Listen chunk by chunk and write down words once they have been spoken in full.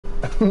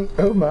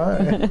Oh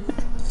my.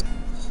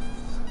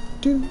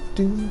 Do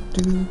do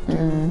do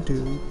do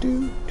do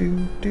do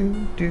do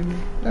do do.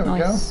 There we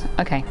go.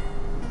 Okay.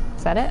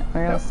 Is that it?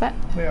 We're all set?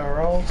 We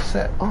are all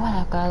set. Oh,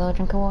 I've got a little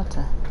drink of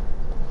water.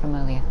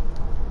 Familiar.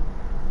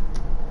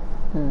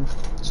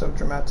 So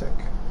dramatic.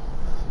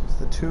 It's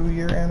the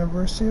 2-year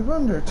anniversary of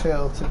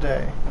Undertale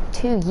today.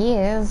 2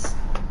 years?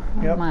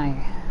 Yep. Oh my.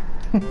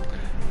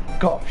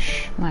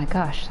 Gosh. My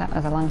gosh, that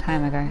was a long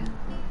time ago.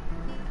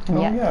 And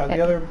Oh yet yeah,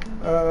 the other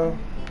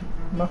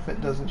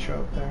Muffet doesn't show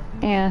up there.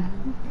 Yeah.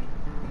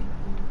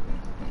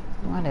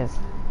 What is?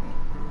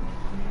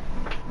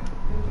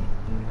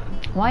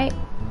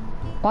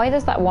 Why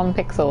does that 1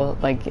 pixel,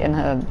 like, in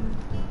her,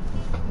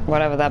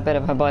 whatever that bit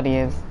of her body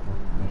is,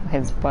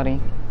 his body?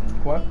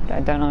 What? I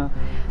don't know.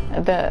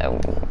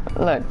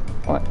 Look,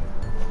 what?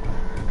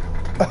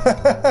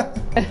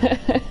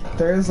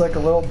 There is like a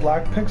little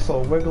black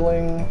pixel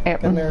wiggling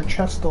in their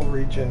chestal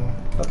region.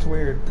 That's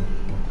weird.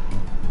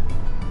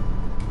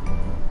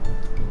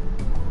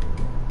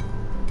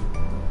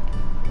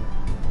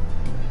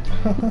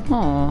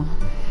 Oh.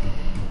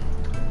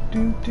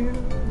 Do do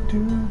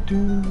do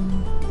do.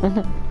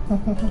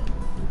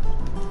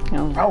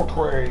 Oh.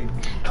 Outrage.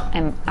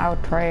 I'm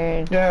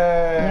outraged. Yay!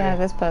 Yeah,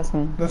 this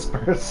person. This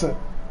person.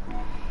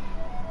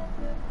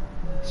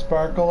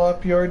 Sparkle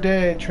up your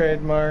day,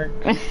 trademark.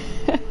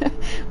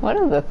 What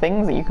are the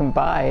things that you can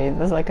buy?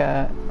 There's like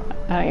a,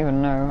 I don't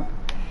even know,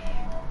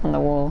 on the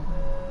wall.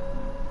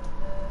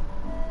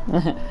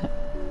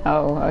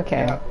 Oh,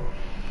 okay. Yeah.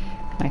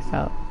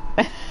 Myself.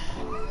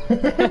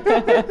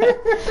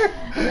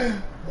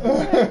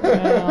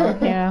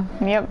 Yeah,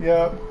 yep.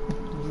 Yep.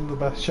 This is the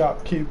best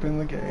shopkeep in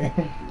the game.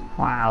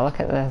 Wow, look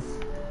at this.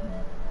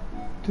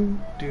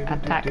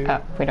 Attack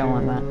up. We don't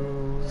want that.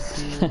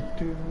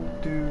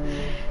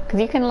 Because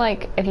you can,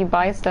 like, if you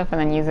buy stuff and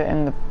then use it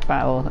in the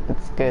battle,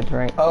 it's good,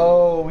 right?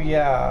 Oh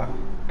yeah,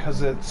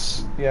 because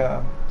it's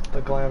the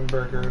glam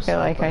burgers. I feel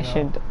like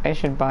I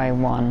should buy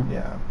 1.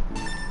 Yeah.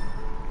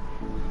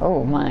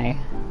 Oh my.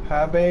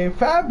 Have a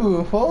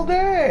fabu-ful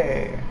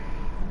day.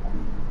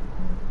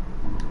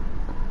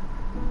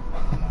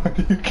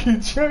 You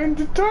keep trying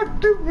to talk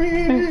to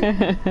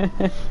me.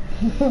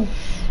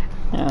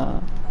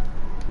 Oh.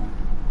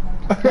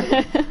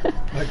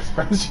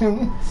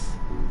 Expressions.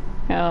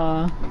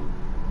 Oh.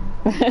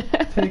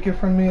 Take it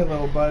from me,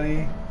 little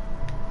buddy.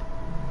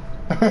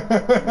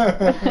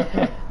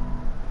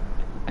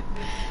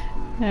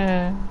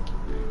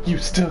 You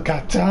still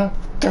got time.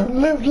 Don't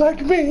live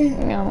like me.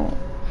 No.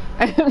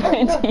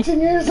 I'm 19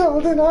 years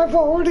old and I've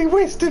already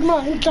wasted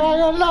my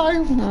entire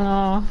life.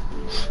 No.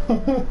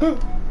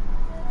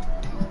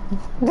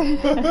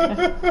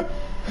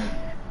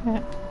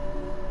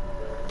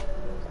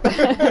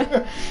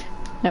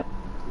 Yep.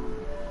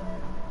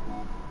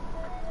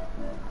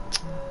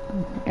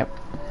 Yep.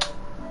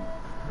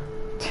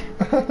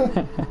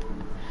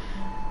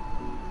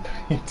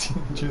 You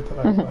teenager that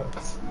I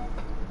was.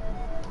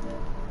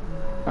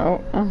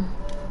 Oh.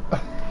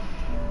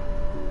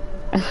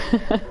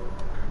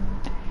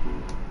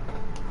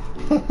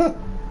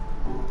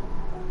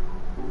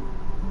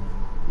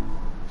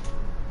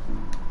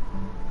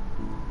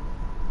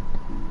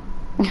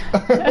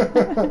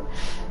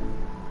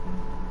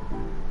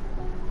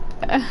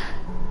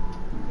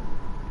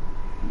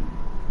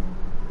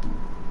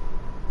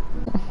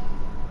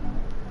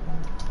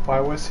 Why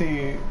was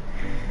he?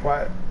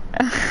 Why?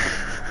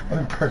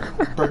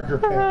 Burger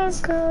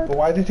pants. Oh, God. But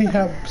why did he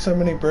have so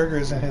many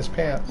burgers in his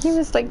pants? He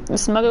was like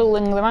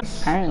smuggling them out,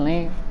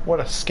 apparently. What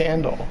a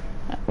scandal.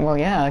 Well,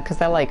 yeah, because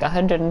they're like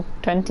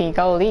 120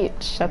 gold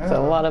each. That's a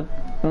lot of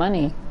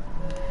money.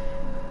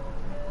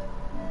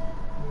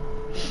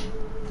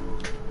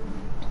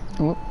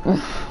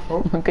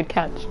 Oh, good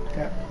catch.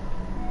 Yeah.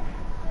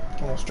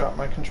 Almost dropped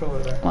my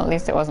controller there. Well, at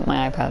least it wasn't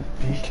my iPad.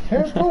 Be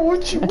careful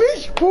what you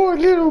wish for,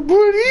 little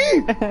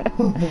buddy!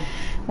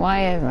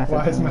 Why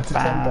is Method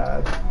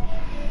bad?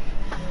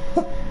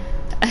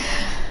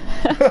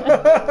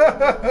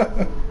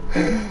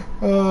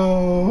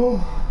 Oh.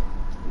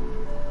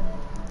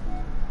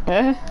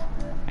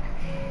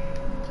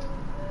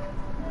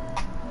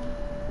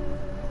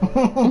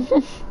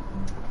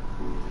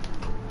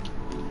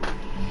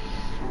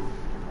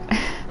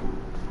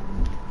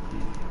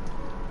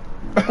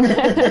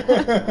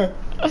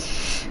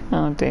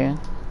 Oh dear.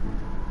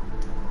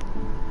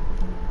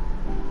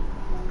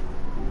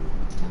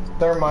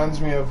 That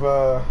reminds me of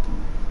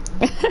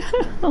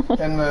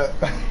and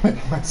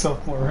make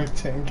myself more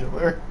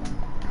rectangular.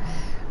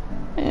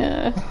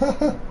 Yeah.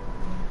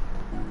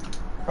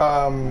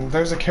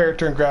 There's a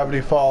character in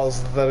Gravity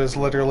Falls that is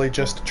literally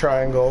just a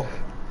triangle.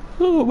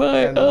 Oh my.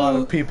 And a lot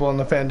of people in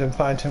the fandom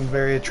find him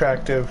very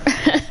attractive.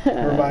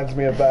 Reminds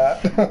me of that.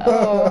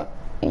 Oh.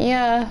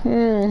 Yeah, I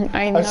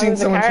know I've seen the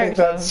someone take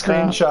that characters, so-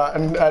 screenshot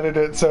and edit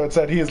it so it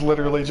said he is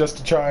literally just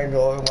a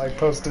triangle and like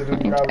posted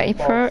in Gravity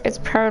Falls. It's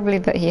probably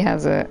that he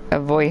has a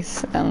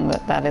voice and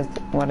that is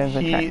what is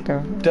He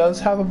attractive.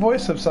 does have a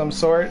voice of some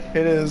sort.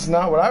 It is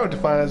not what I would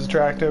define as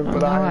attractive,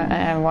 but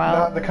I'm well,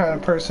 not the kind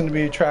of person to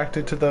be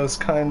attracted to those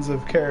kinds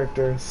of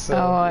characters. So.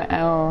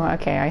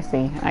 Okay, I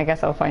see. I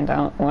guess I'll find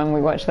out when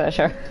we watch that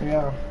show.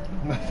 Yeah,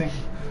 I think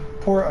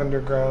poor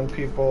underground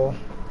people.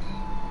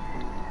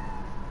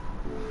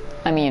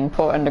 I mean,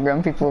 poor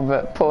underground people,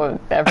 but poor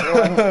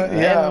everyone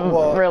Yeah, in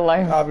well, real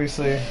life.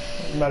 obviously,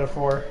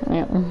 metaphor.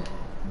 Yeah.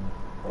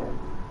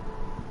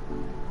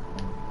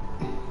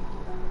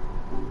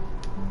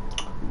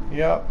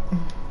 Yep.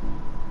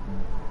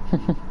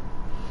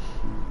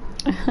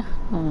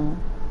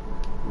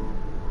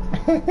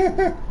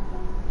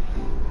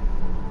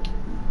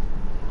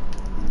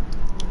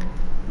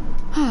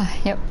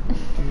 Yep.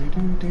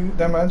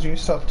 That reminds me, you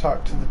still have to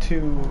talk to the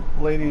two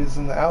ladies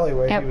in the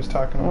alleyway Yep. he was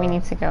talking about. We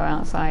need to go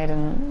outside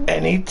and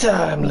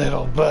Anytime,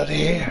 little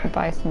buddy.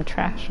 buy some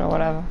trash or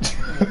whatever.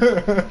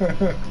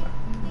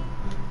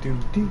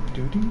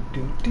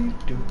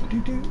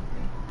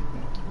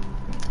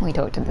 We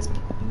talked to this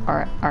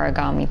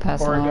origami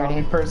person already.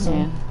 Origami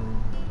person.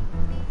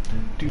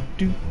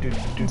 Yeah.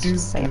 Let's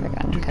just save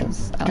again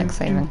because I like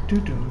saving.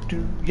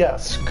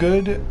 Yes,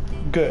 good.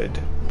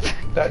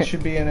 That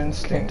should be an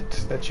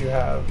instinct that you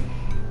have.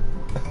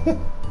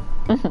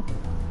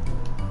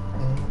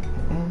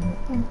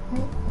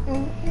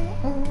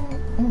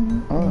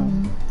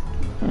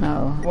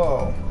 No.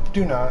 Whoa,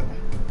 do not.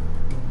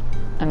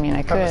 I mean, I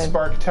Have a could.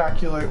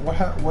 sparktacular.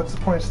 What's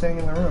the point of staying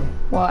in the room?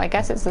 Well, I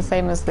guess it's the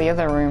same as the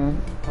other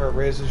room, Where it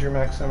raises your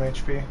maximum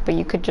HP? but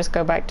you could just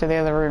go back to the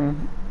other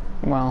room.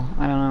 Well,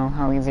 I don't know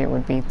how easy it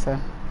would be to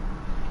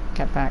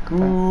get back,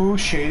 but Ooh,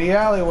 shady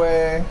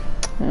alleyway.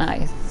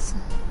 nice.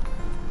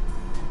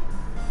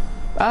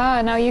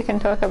 Ah, now you can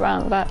talk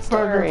about that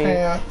Burger story.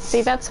 pants.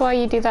 See, that's why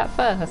you do that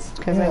first,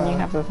 because then you Yeah.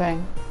 have the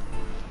thing.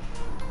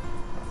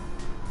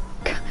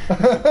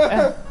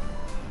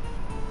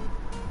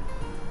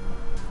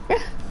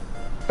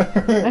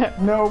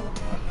 Nope.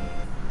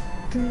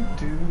 Do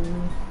do.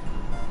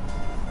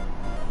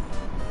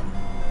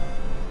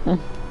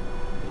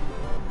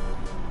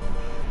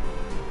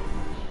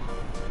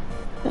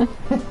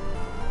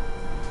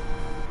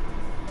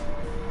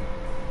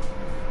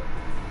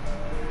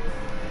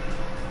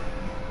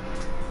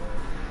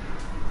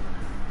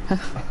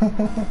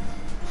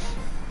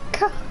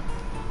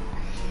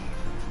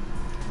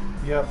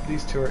 Yep,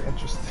 these two are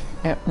interesting.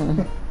 Yep.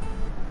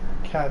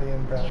 Caddy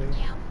and Batty.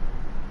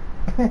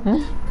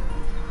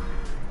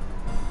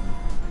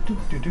 Do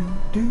do do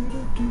do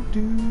do do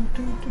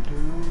do do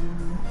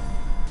do.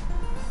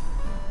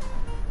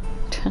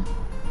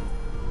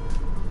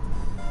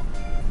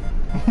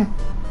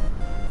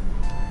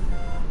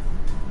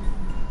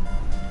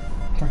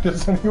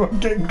 Does anyone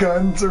get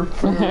guns or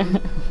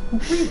food?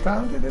 We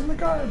found it in the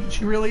garden.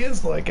 She really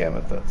is like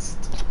Amethyst.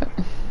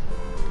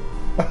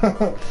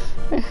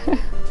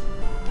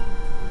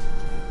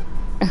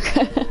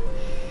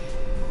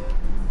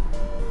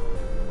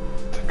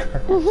 The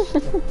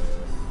garden.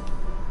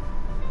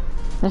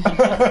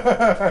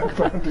 I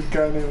found a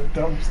gun in a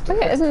dumpster.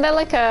 Okay, isn't there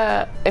like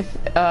a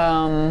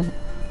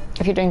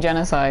if you're doing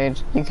genocide,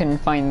 you can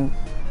find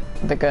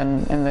the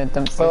gun in the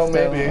dumpster Oh,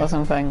 still maybe. or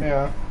something?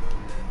 Yeah.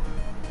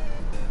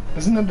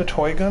 Isn't it a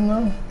toy gun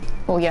though?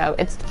 Well, yeah,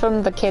 it's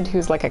from the kid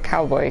who's like a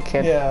cowboy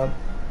kid. Yeah.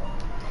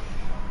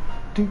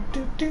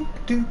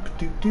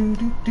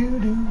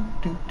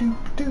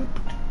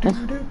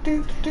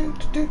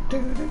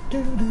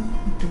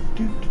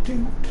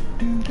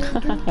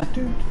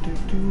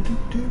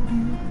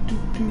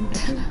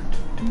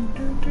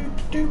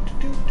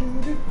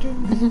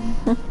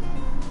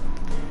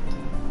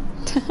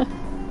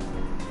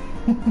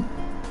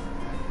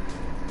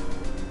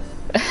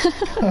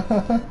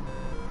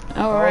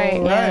 Oh,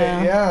 right,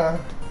 yeah. Yeah.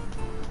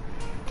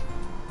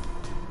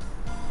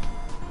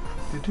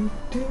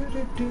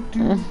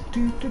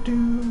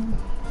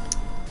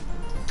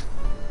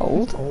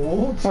 Old?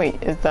 Old?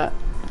 Wait, is that?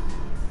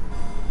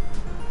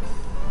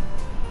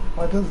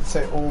 Why does it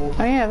say old?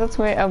 Oh yeah, that's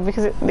weird. Oh,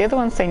 because the other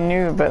ones say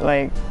new, but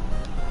like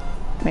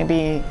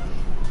maybe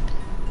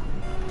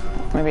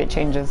it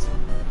changes.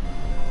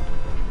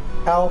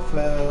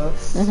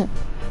 Alphas.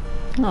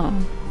 Oh.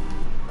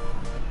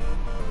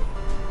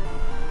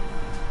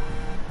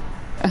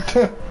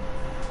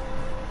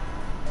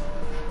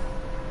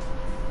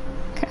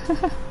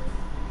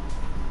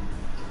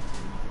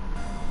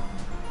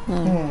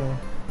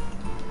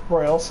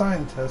 Royal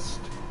scientist.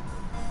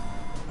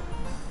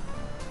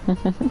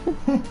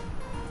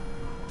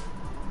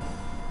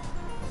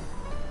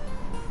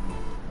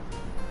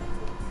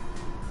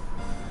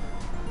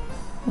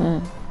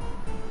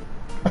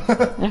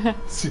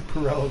 Super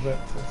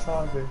relevant to this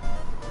hobby.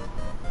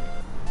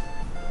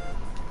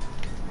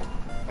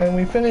 And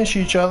we finish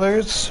each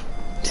other's.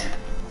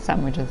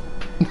 Sandwiches.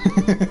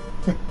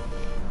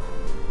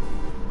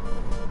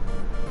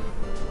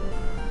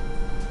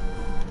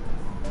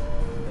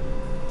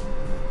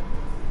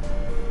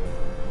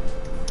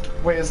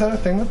 Wait, is that a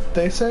thing that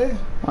they say?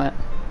 What?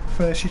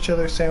 Finish each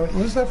other's sandwich.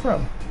 What is that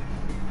from?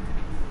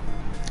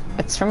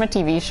 It's from a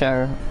TV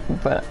show,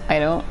 but I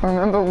don't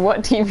remember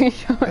what TV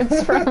show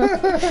it's from.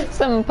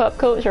 Some pop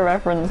culture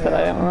reference that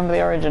I don't remember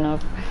the origin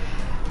of.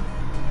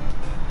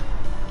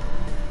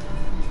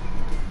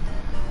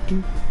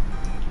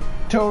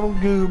 Total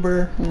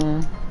goober.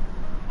 Mm.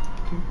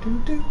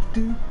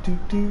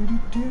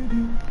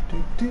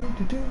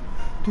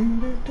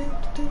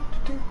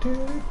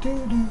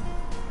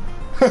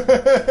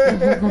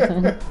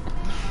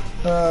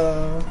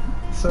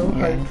 So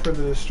hyped for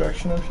the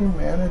destruction of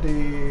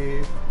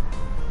humanity.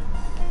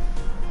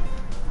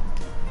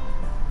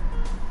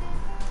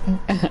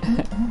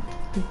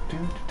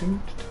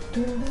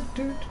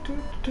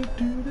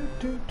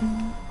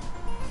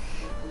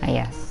 Ah,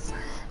 yes.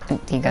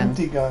 Empty gun.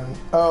 Empty gun.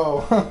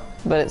 Oh.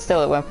 But it's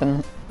still a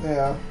weapon.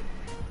 Yeah.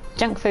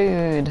 Junk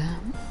food.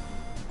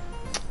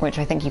 Which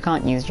I think you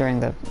can't use during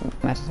the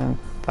meta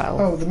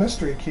battle. Oh, the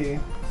mystery key.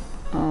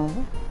 Oh.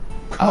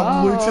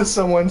 Come loot to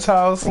someone's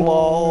house,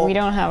 lol. We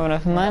don't have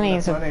enough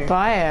money to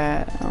buy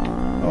it.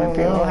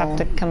 Maybe we'll have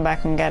to come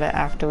back and get it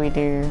after we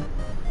do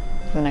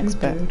the next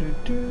bit.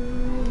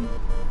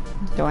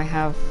 Do I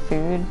have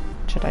food?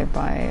 Should I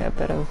buy a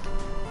bit of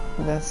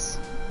this?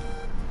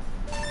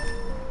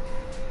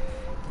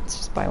 Let's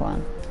just buy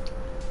one.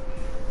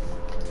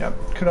 Yep,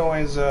 could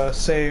always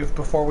save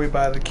before we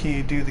buy the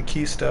key, do the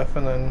key stuff,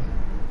 and then...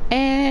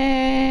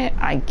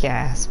 I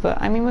guess, but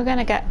I mean we're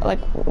gonna get, like,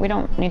 we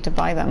don't need to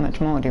buy that much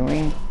more, do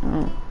we?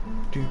 Oh.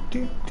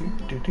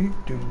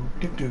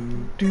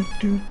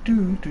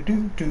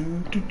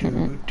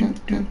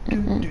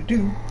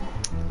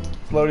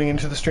 Loading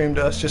into the stream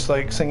to us, just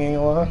like singing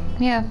along.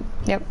 Yeah,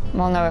 yep.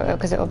 Well, no,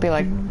 because it'll be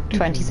like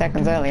 20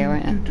 seconds earlier,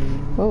 won't it?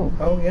 Ooh.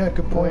 Oh yeah,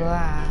 good point.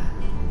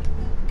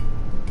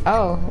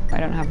 Oh, I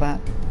don't have that.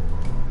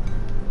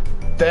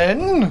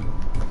 Then?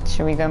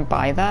 Should we go and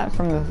buy that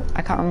from the...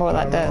 I can't remember what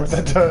that does.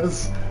 What that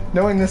does.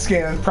 Knowing this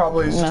game, it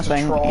probably is just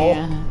a troll.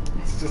 Yeah.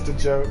 It's just a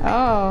joke.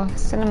 Oh,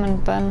 cinnamon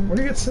bun. Where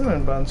do you get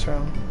cinnamon buns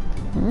from?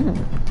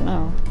 Don't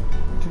know.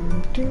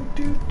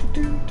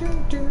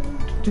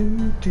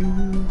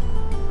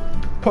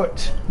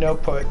 Put. No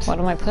put. What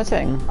am I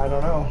putting? I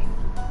don't know.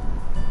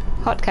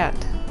 Hot cat.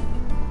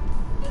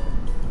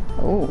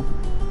 Ooh.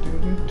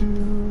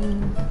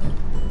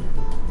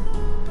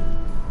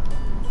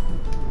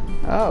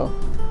 Oh.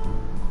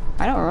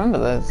 I don't remember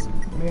this.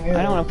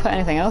 I don't want to put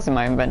anything else in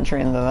my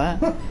inventory into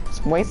that.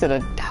 Just wasted a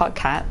hot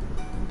cat.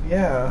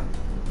 Yeah.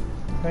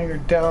 Now you're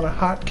down a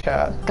hot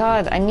cat.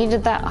 God, I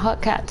needed that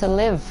hot cat to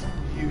live.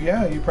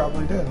 Yeah, you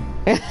probably did.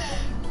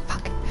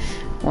 Fuck.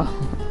 Well.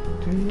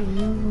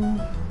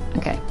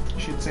 Okay. You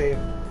should save.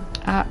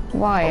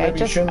 Why? I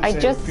just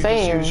saved. Just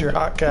use your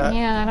hot cat.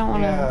 Yeah, I don't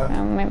want to.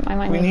 Yeah. I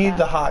might we need that.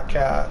 the hot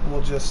cat.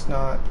 We'll just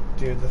not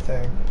do the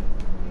thing.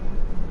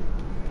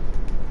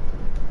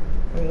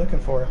 What are you looking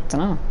for? I don't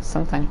know.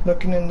 Something.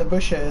 Looking in the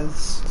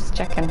bushes. Just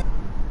checking.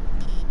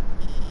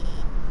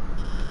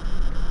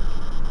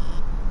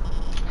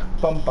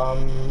 Bum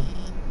bum.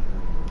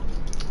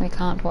 We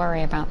can't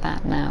worry about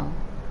that now.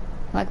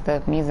 I like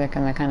the music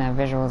and the kind of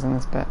visuals in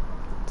this, but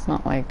it's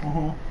not like...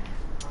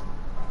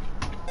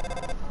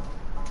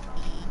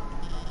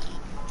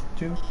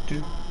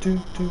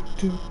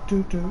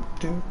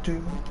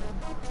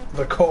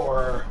 The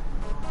core.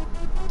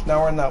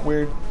 Now we're in that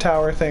weird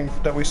tower thing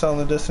that we saw in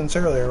the distance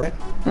earlier, right?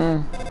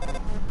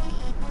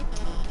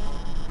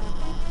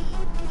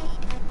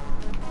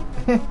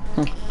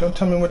 Don't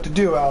tell me what to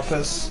do,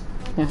 Alphys.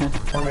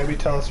 Or maybe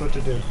tell us what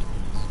to do.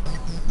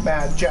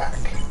 Mad Jack.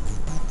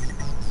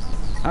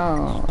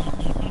 Oh,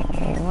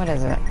 what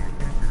is it?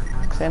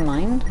 Clear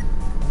mind?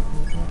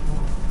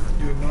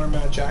 You ignore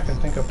Mad Jack and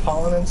think of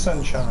pollen and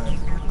sunshine.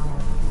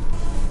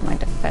 My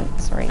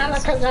defense rate.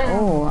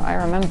 Oh, I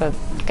remember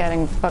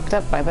getting fucked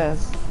up by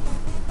this.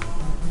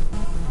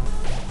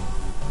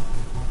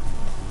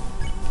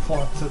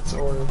 Flaunts its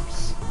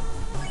orbs.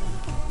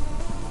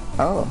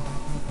 Oh.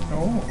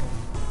 Oh.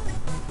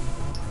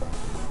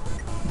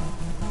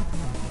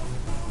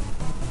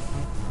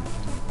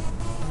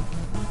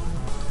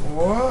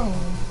 Whoa.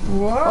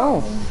 Whoa.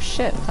 Oh,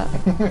 shit. That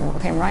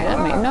came right at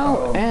me.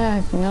 No.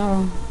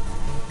 No.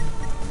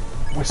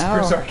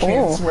 Whispers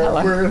arcane swear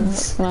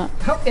words.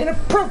 How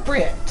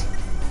inappropriate!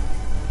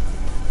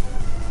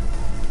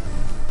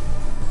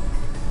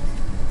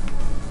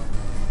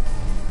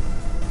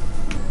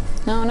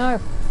 No, no.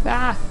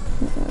 Ah!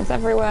 It's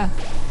everywhere.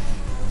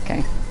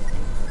 Okay.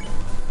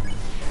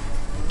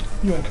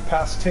 You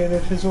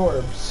incapacitated his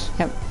orbs.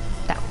 Yep.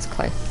 That was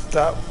close.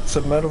 That's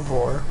a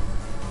metaphor.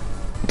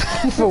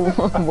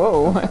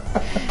 Whoa.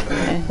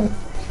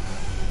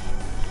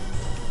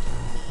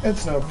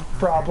 It's no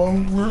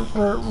problem,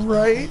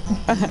 right?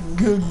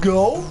 Good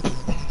gulp.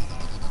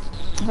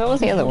 What was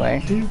the other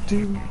way?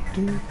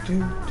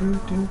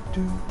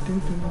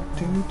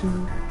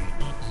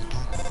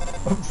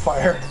 Oh,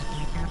 fire.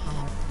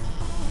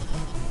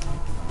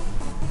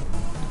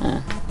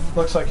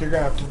 Looks like you're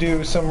gonna have to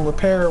do some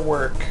repair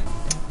work.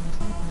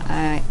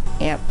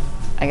 Yep.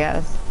 I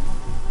guess.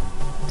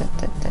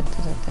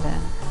 Da-da.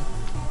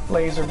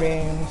 Laser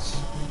beams.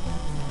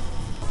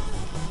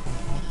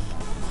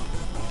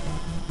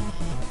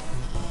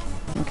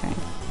 Okay.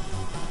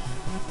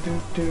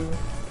 Do.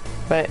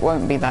 But it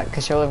won't be that,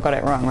 because she'll have got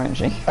it wrong, won't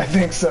she? I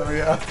think so,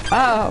 yeah.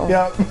 Oh!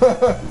 Yep.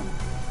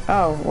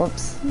 Oh,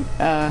 whoops. You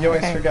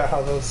always okay. forget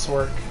how those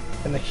work.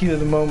 In the heat of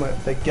the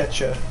moment, they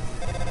get you.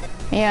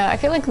 Yeah, I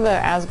feel like the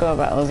Asgore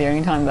battle is the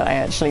only time that I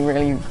actually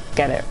really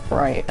get it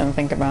right and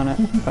think about it,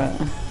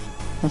 but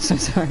I'm so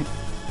sorry.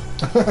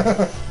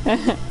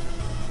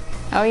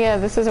 Oh yeah,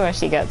 this is where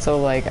she gets all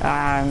like,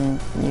 I'm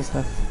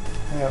useless.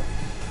 Yep.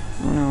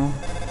 Oh no.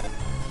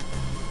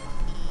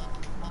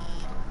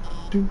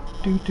 Do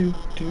do do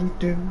do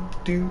do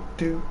do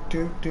do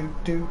do do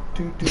do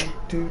do do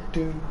do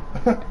do.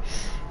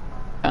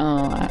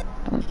 Oh.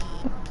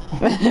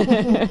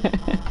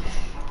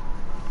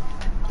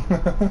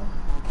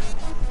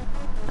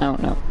 Oh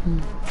no.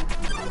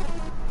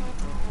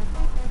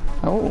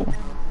 Oh.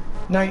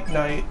 Night,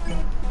 night.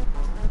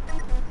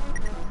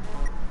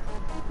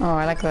 Oh,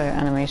 I like the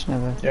animation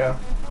of this. Yeah.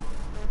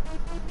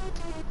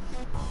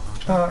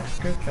 Ah,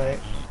 good night.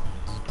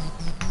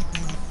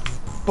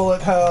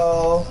 Bullet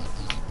hell.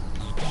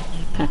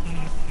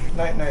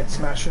 Night night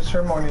smashes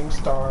her morning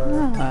star.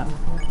 Ah.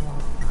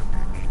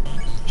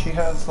 She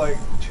has like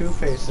two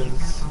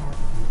faces.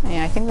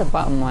 Yeah, I think the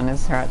bottom one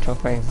is her actual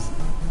face.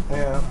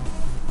 Yeah.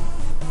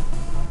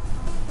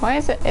 Why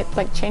is it's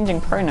like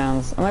changing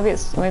pronouns? Or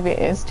maybe it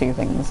is two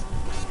things.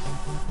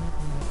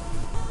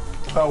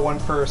 Oh, one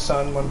for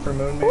sun, one for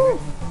moon, maybe. Woo.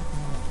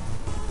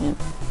 Yep.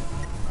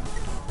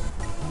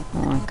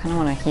 Oh, I kind of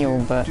want to heal,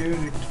 but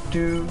Do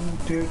do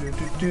do do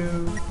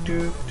do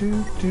do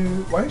do do.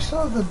 Why do you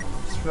still have the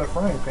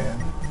frying pan?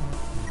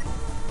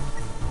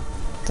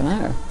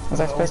 don't know. Was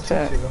I supposed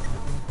to?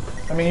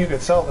 I mean, you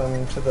could sell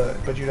them to the,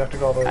 but you'd have to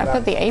go all the way I back.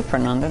 put the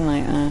apron on, didn't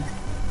I?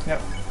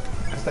 Yep.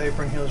 Because the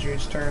apron heals you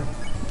each turn.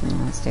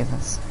 Let's do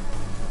this.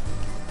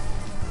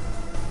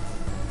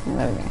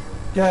 There we go.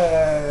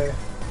 Yay!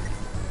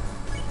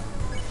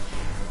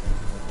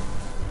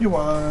 You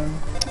won.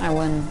 I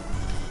won.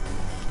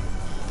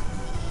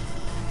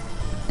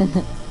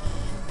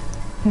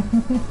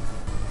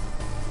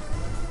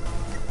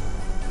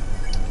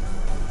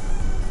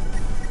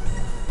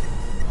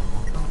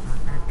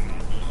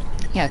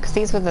 Yeah, because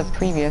these were the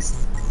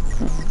previous.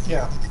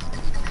 Yeah.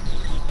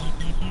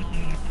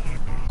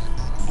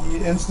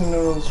 The instant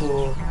noodles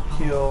will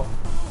heal,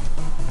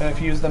 and if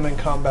you use them in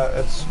combat,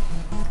 it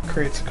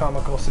creates a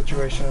comical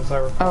situation, as I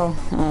recall.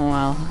 Oh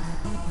well.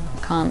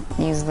 Can't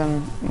use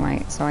them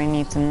right, so I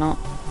need to not.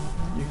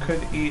 You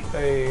could eat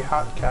a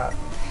hot cat.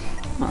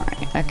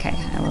 Alright, okay,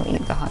 I will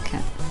eat the hot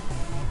cat.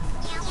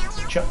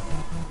 Chop.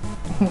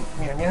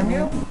 Meow meow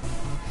meow.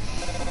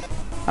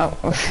 Oh.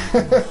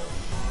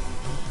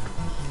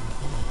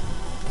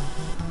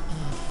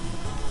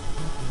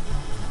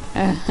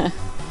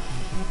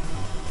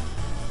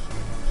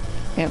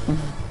 Yep.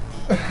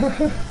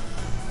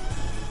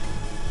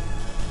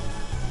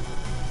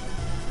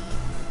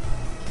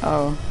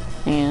 Oh,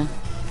 yeah.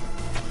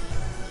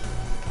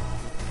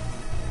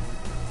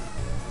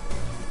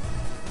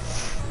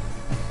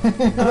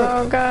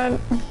 Oh god.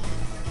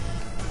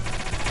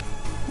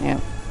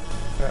 Yep.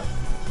 Yeah.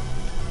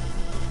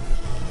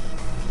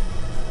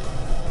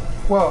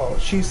 Whoa,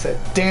 she said,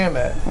 damn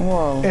it.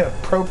 Whoa.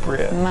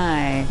 Inappropriate.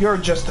 My You're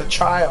just a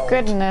child.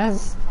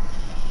 goodness.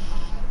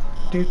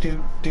 Do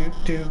do do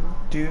do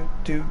do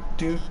do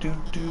do do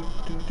do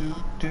do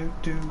do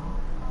do.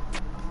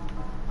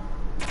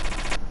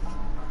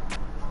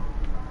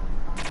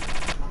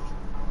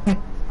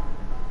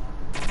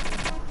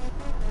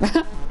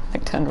 I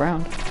turned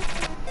around.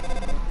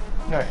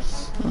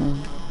 Nice.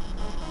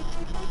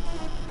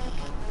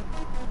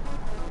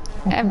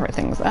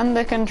 Everything's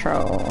under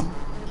control.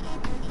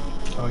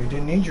 Oh, you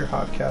didn't need your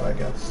hot cat, I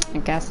guess. I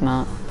guess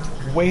not.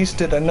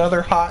 Wasted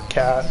another hot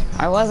cat.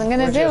 I wasn't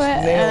gonna We're do it, just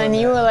and then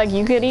nailing you it. were like,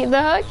 you could eat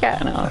the hot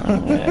cat. No,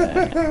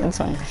 it's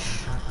fine.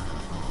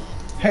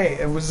 Hey,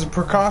 it was a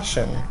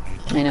precaution.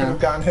 I Could know. have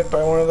gotten hit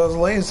by one of those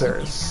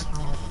lasers.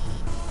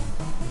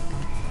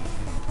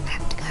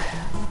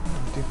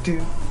 Do.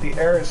 The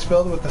air is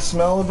filled with the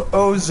smell of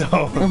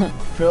ozone.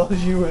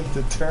 Fills you with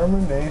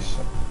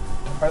determination.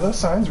 Are those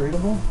signs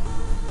readable?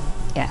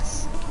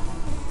 Yes.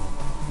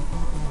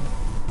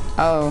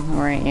 Oh,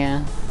 right,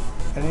 yeah.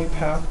 Any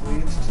path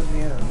leads to the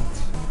end.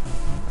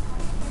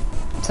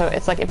 So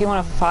it's like if you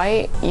want to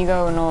fight, you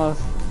go north.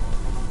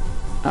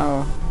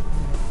 Oh.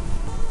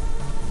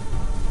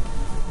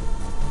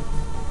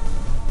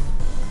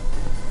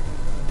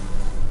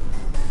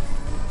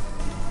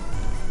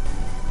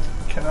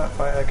 Cannot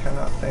fight, I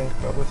cannot think,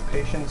 but with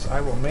patience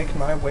I will make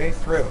my way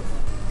through.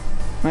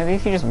 Maybe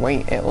if you just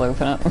wait, it'll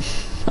open up.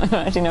 I don't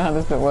actually know how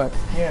this bit works.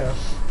 Yeah.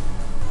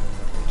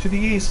 To the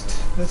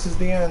east. This is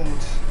the end.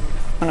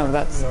 Oh no,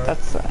 that's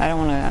North. I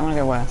don't wanna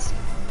go west.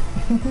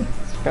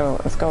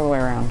 Let's go all the way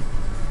around.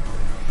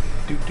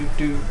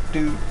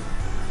 Do.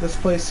 This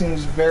place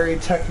seems very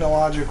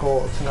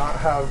technological to not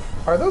have...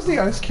 Are those the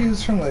ice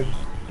cubes from the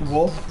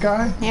wolf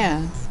guy?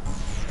 Yeah.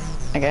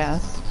 I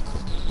guess.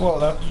 Well,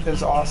 that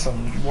is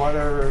awesome. What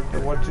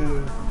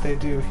do they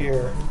do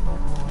here?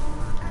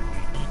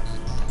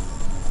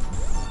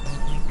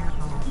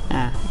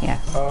 Ah,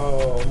 yes.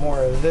 Oh,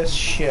 more of this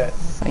shit.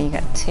 So you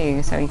get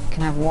 2, so you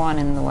can have 1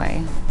 in the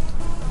way.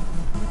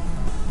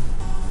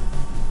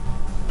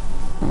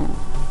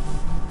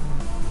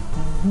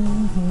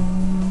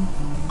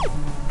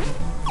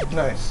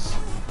 Nice.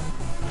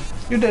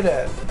 You did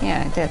it.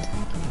 Yeah, I did.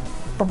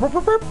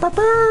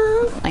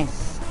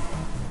 Nice.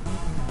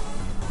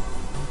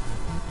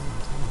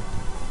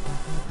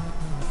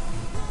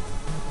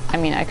 I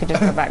mean, I could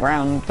just go back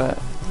round, but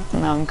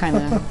now I'm kind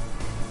of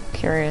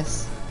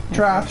curious.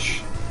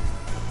 Trash.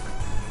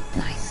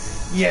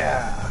 Nice.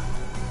 Yeah.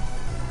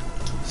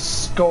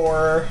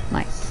 Score.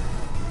 Nice.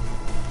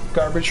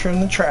 Garbage from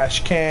the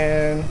trash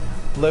can.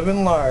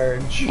 Living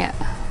large. Yeah.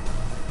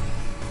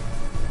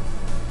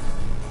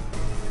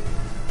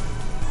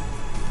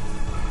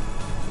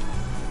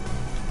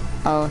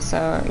 Oh,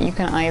 so you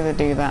can either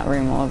do that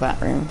room or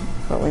that room,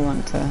 but we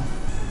want to...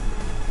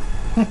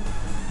 Oh,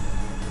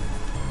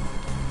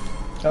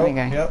 There we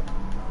go. yep.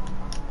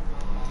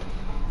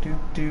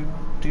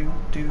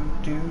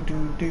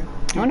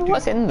 I wonder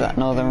what's in that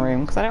northern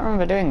room, because I don't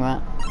remember doing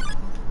that.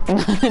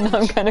 No,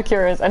 I'm kind of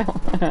curious. I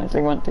don't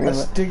actually want to.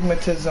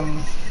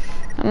 Astigmatism.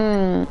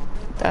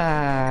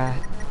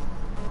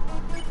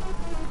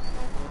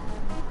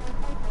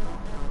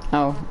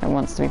 Oh, it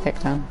wants to be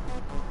picked on.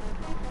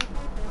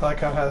 I like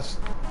how it has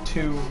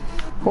 2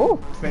 Ooh,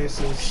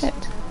 faces. shit.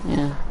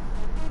 Yeah.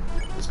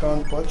 It's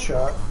gone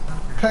bloodshot.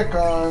 Pick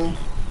on.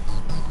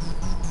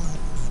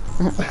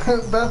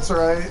 That's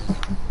right.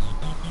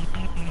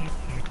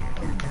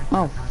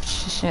 Oh,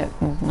 shit.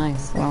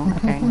 Nice. Well,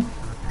 okay.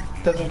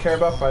 Doesn't care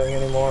about fighting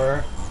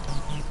anymore.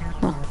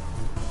 Huh.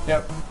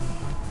 Yep.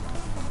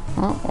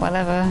 Well,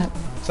 whatever.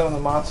 Some of the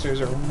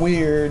monsters are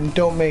weird and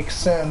don't make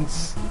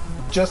sense.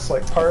 Just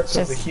like parts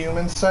of the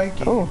human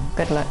psyche. Oh,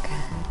 good luck.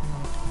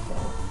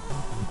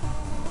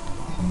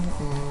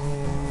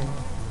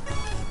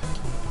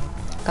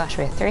 Gosh,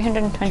 we have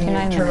 329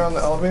 Can you turn on the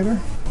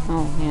elevator?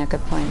 Oh, yeah,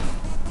 good point.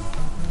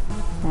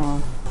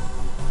 Oh.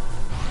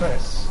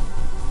 Nice.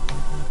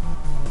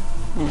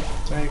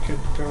 Now you could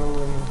go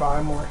and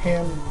buy more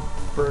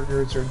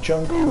hamburgers or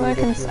junk food. Yeah, well,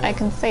 if you I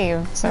can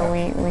save, so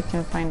Yeah. we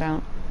can find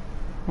out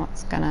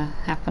what's gonna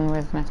happen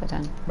with Meta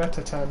 10.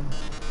 Meta 10.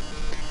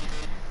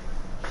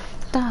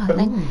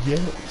 Darling. Oh,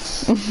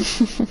 yes.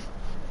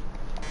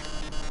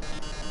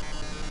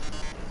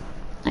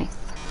 Nice.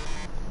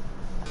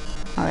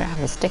 Oh, I don't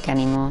have the stick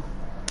anymore.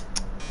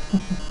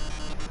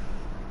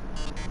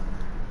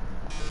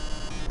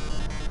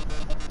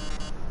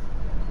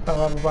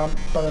 Ba-ba-ba-bum,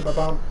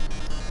 ba-da-ba-bum.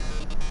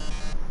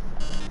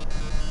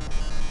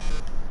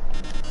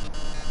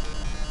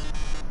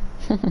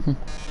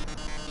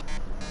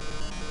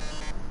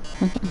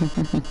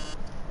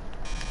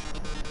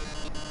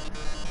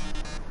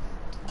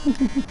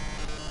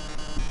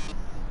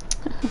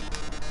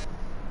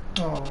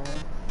 Oh.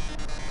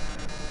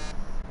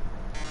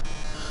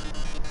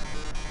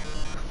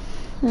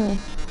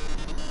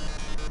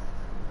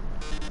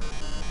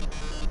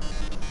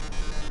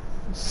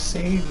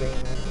 Saving.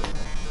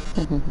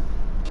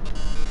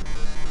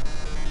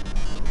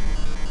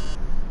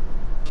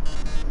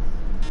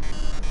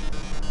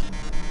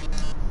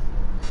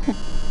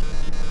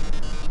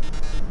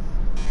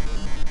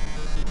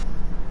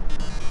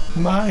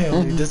 My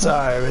only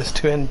desire is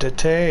to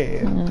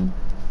entertain.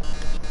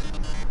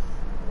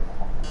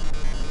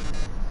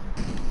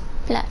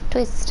 Flat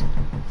twist.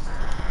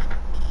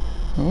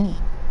 Mm.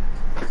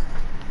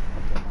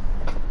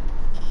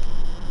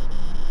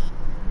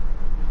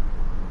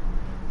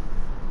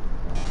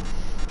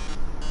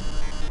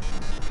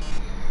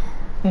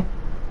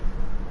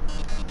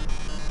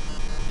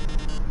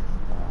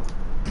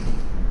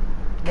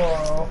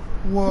 Whoa.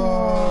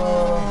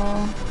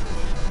 Whoa.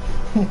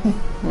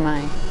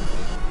 My.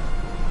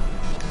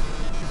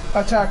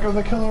 Attack of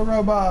the killer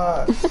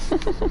robots.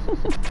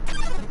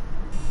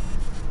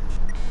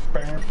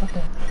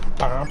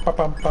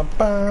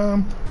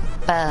 Burn.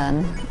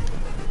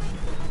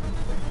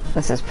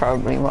 This is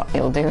probably what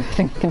you'll do if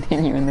you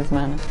continue in this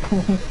manner.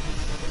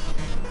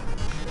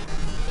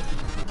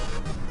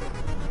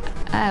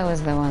 I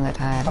was the one that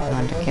I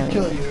wanted to kill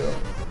you.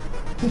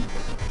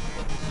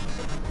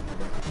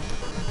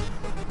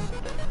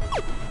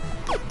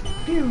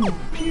 Pew,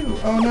 pew.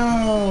 Oh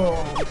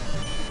no.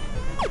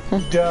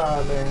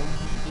 Darling.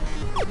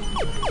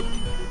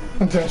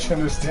 Don't you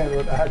understand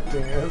what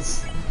acting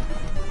is?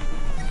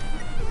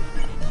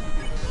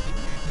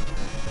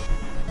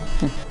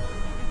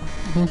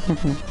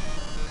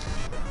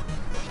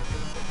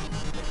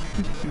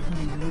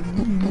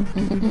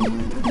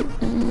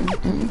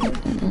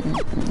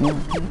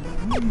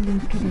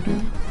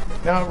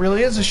 Now it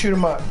really is a shoot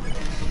 'em up.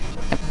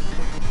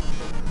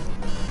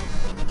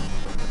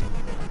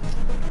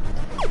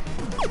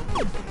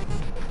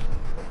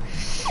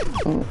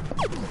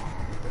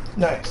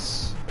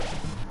 Nice.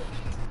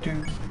 Do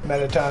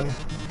Metaton.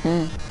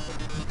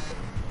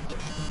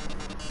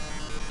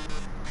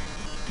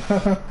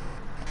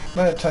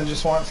 Mettaton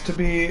just wants to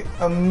be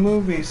a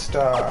movie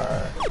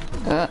star.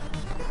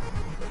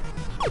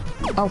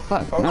 Oh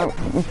fuck, Oh. no.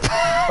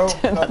 Oh,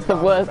 That's the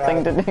worst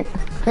thing to do.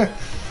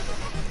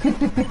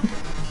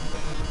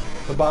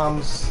 The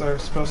bombs are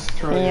supposed to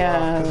throw you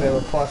off because they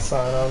have a plus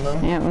sign on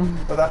them.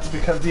 Yep. But that's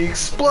because the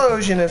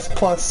explosion is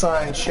plus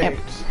sign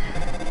shaped.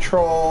 Yep.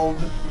 Trolled.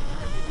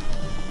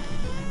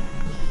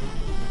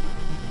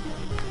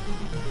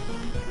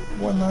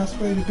 One last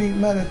way to beat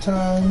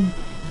Mettaton.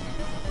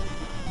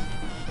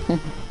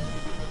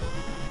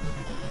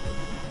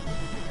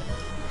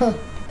 Huh.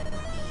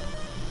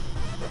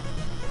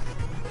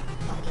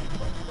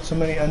 So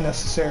many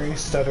unnecessary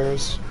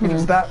stutters. Who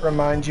does that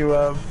remind you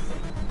of?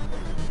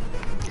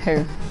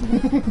 Who?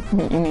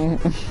 You mean?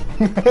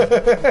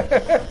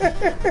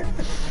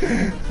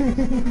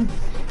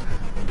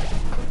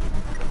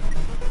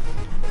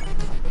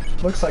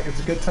 Looks like it's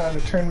a good time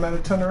to turn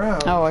Mettaton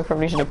around. Oh, I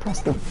probably should have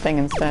pressed the thing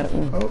instead.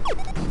 Oh,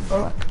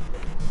 oh.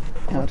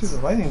 What do the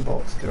lightning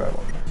bolts do, I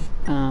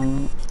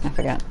wonder? I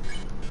forget.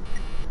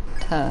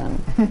 Turn.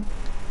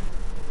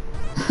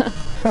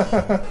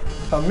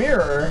 A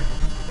mirror?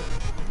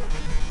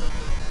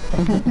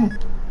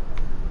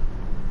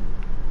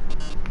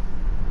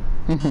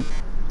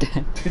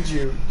 Did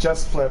you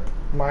just flip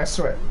my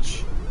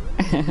switch?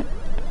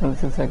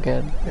 This is so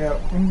good.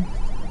 Yep.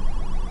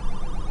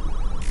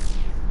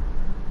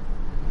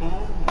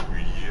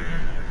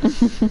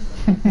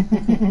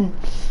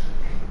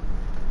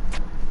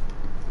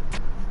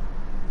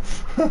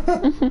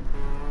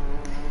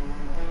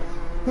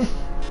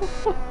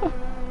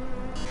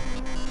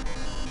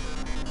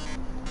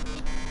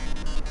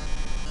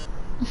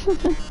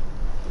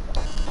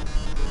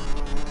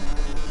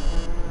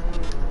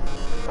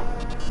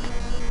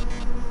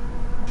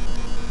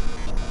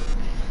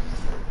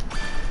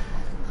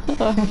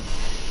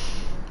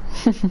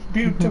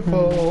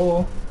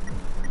 Beautiful.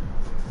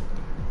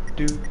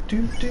 Do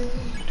do do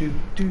do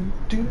do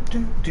do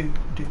do do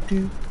do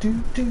do do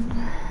do.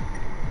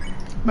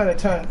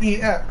 Mettaton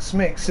EX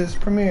makes his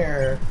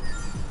premiere.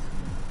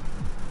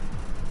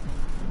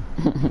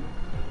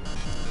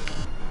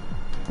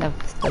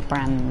 That's the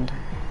brand.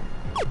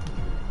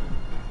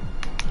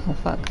 Oh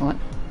fuck, what?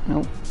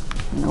 Nope.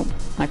 Nope.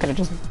 I could've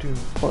just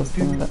paused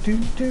them, but...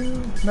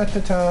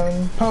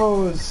 Mettaton,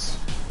 pose!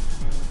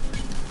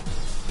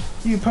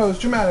 You pose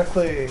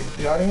dramatically.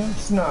 The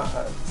audience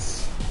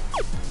nods.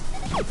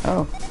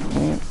 Oh.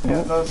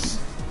 Yeah, those...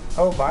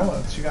 Oh,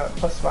 violence. You got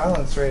plus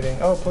violence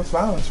rating. Oh, plus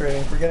violence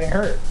rating for getting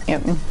hurt.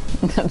 Yep.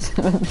 That's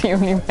the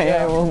only way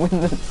I will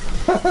win this.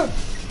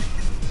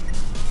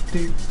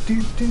 Do,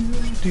 do, do,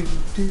 do,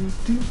 do,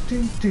 do,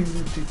 do, do,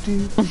 do, do.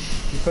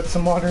 You put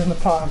some water in the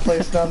pot and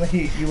place it on the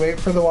heat. You wait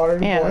for the water to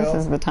boil. Yeah, this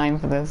is the time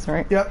for this,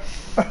 right? Yep.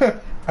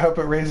 I hope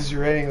it raises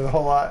your rating a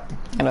whole lot.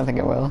 I don't think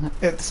it will.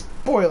 It's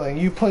boiling.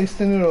 You place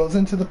the noodles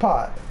into the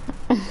pot.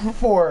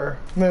 4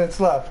 minutes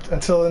left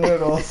until the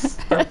noodles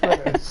are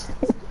finished.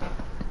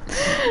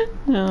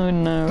 Oh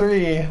no.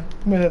 3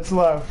 minutes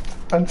left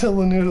until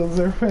the noodles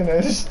are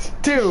finished.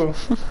 2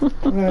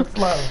 minutes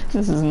left.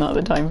 This is not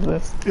the time for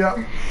this. Yep.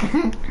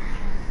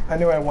 I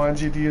knew I wanted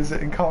you to use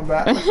it in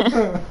combat.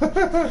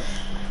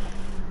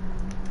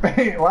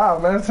 Hey, wow,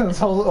 Mettaton's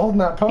holding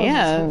that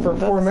pose for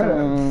 4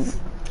 minutes.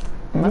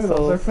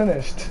 Noodles are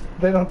finished.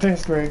 They don't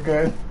taste very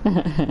good.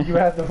 You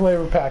had the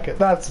flavor packet.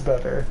 That's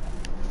better.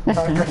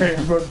 Not great,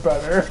 but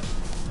better.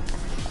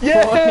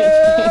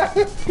 Yeah!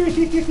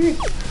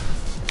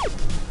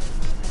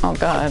 Oh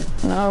god,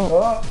 no.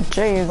 Oh,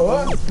 Jesus.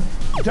 oh,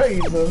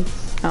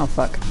 Jesus. Oh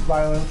fuck.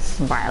 Violence.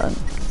 Violence.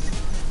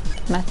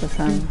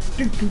 Mettaton.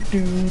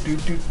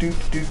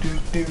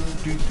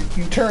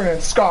 You turn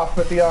and scoff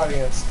at the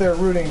audience. They're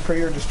rooting for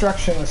your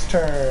destruction this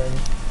turn.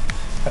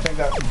 I think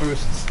that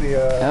boosts the,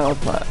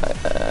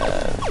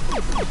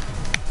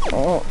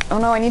 Oh, oh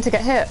no, I need to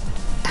get hit.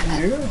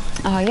 Damn it. You?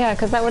 Oh yeah,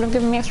 because that would have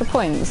given me extra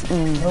points.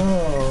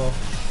 Oh.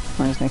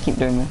 I'm just gonna keep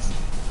doing this.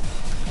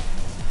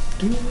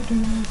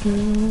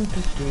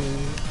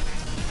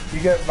 You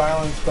get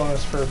violence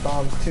bonus for a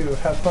bomb too.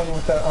 Have fun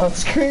with that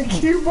on-screen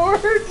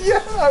keyboard.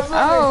 Yeah,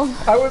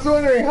 I was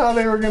wondering how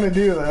they were gonna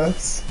do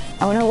this.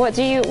 Oh no, what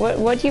do you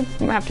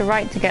have to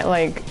write to get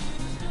like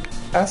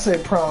essay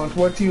prompt?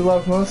 What do you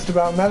love most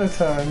about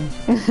Mettaton?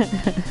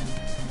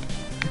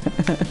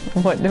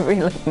 What do we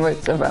love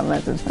most about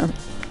Mettaton?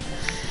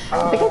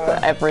 I think I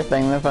put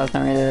everything the first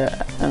time I did it,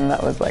 and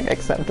that was like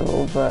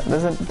acceptable. But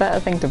there's a better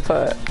thing to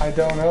put. I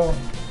don't know.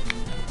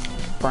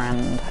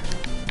 Brand.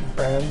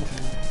 Brand.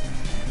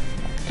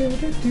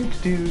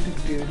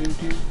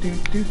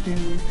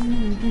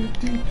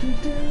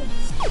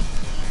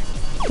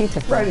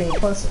 Beautiful. Writing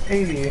plus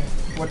 80.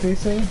 What do you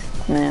say?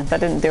 Nah, that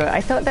didn't do it. I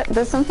thought that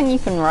there's something you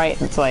can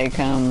write. It's like,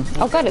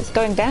 oh god, it's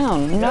going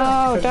down.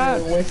 No,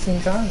 don't. You're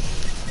wasting time.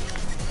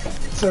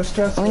 So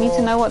stressful. We need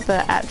to know what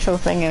the actual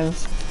thing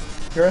is.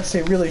 Your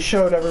essay really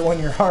showed everyone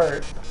your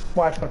heart.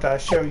 Why don't I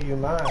show you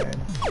mine?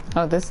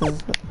 Oh, this is.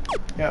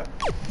 Yep.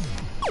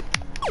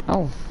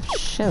 Oh,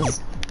 shiz.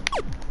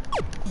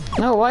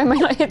 No, why am I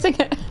not hitting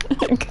it?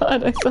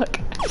 God, I suck.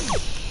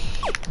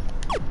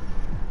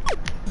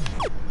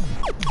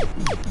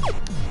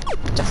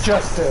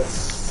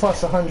 Justice.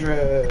 Plus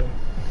 100.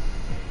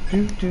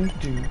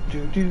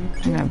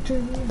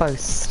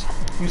 Boast.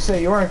 You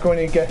say you aren't going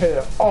to get hit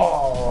at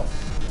all.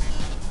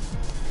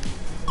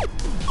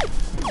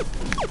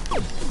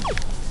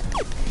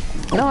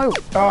 No!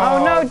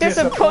 Oh no,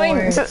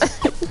 disappoint!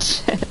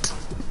 Shit.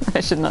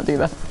 I should not do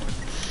that.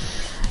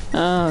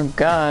 Oh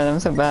god, I'm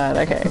so bad.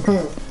 Okay.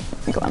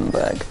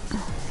 Glamberg.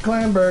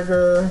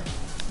 Glamberger.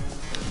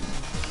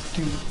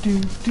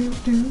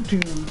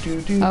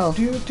 Oh.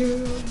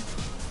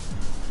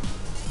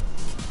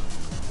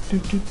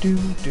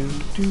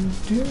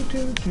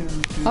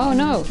 Oh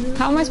no!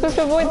 How am I supposed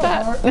to avoid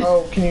that?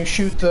 Oh, can you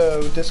shoot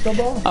the disco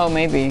ball? Oh,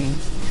 maybe.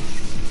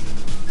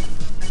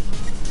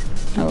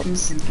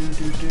 Oops.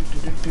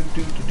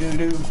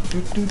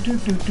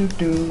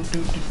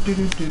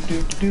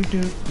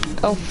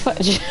 Oh,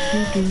 fudge.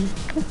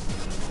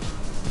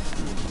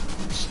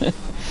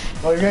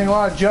 Well, you're getting a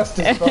lot of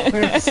justice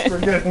bonus for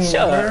getting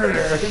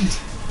murdered.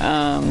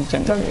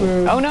 Junk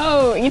food. Oh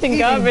no, eating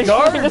garbage.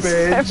 Garbage.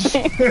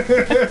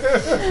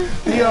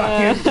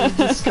 Yeah,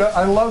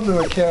 I love the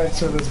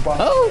mechanics of this boss.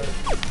 Oh,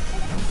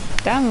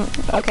 damn.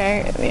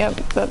 Okay, yep.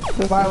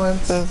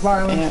 Violence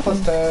yeah.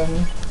 plus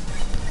 10.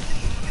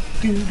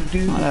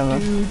 Whatever.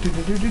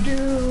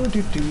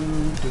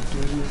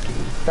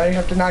 Now you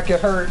have to not get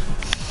hurt.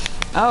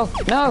 Oh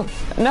no,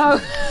 no!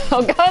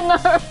 Oh god,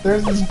 no!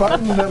 There's this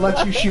button that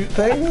lets you shoot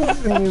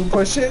things, and you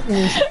push it, and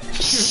you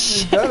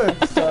shoot your gun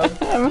and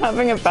stuff. I'm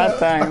having a bad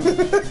time.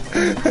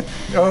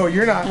 Oh,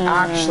 you're not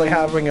actually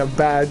having a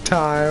bad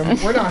time.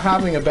 We're not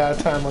having a bad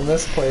time on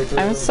this playthrough.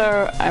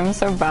 I'm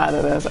so bad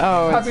at this.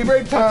 Oh, happy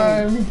break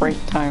time! Break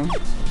time.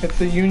 It's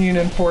the Union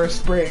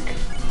enforced break.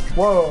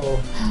 Whoa.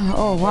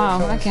 Oh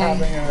wow. Okay.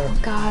 Having a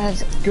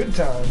God. good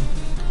time.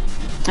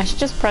 I should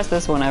just press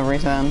this one every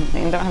turn.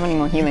 I don't have any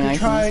more healing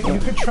items. You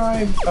could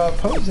try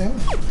posing.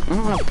 I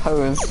don't want to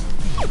pose.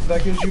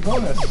 That gives you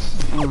bonus.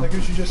 That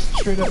gives you just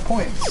straight up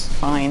points.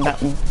 Fine,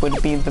 that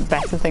would be the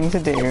better thing to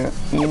do.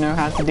 You know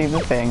how to do the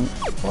thing.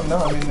 Well, no,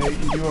 I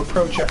mean, you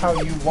approach it how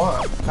you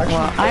want. Actually,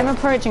 well, I'm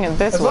approaching it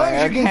this way, as long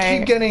as you can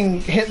keep getting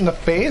hit in the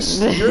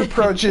face, your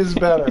approach is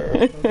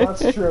better.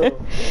 That's true.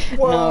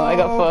 Whoa, no, I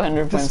got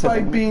 400 points.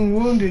 Despite being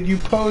wounded, you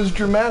pose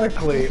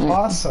dramatically.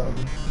 Awesome.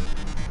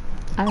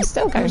 I'm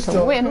still going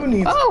to win. Who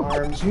needs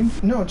arms?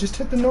 No, just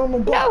hit the normal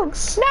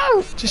blocks.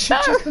 No! Just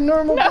shoot just the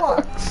normal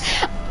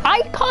blocks.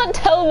 I can't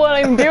tell what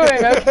I'm doing,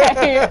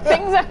 okay?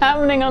 Things are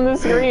happening on the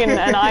screen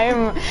and I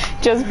am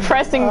just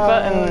pressing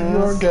buttons.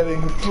 You're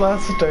getting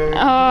flustered.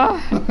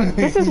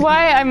 This is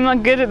why I'm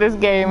not good at this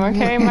game,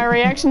 okay? My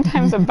reaction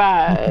times are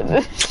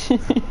bad.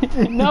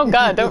 No,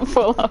 God, don't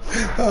fall off.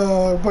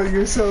 But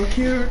you're so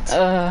cute.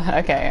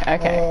 Okay.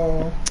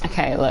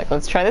 Okay, look,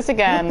 let's try this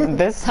again.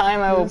 This time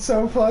I will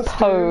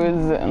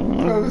pose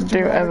and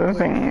do other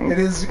things.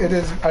 It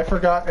is, I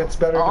forgot it's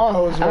better to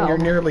pose when you're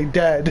nearly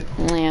dead.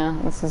 Yeah,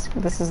 this is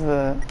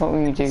what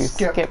we do.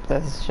 Skip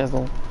this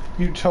shizzle.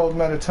 You told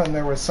Mettaton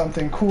there was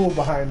something cool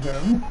behind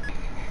him.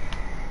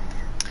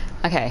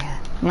 Okay,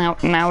 now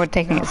we're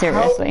taking it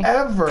seriously.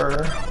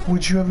 However,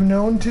 would you have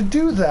known to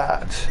do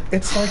that?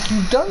 It's like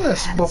you've done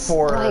this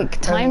before. It's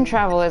like time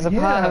travel is a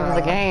part of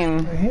the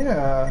game.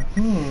 Yeah.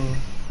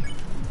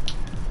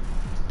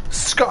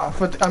 Scoff.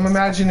 But I'm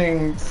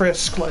imagining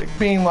Frisk like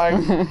being like,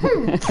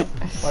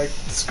 like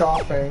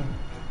scoffing.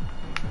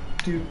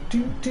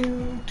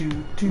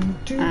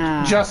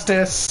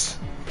 Justice.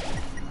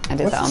 I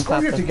did that on purpose. What's the score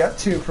you have to get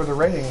to for the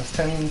ratings?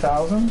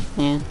 10,000?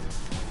 Yeah.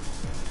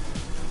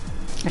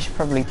 I should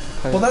probably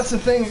post. Well, that's the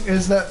thing,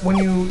 is that when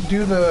you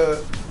do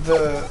the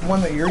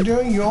one that you're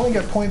doing, you only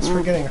get points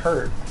for getting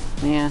hurt.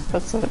 Yeah,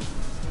 that's it.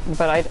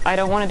 But I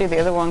don't want to do the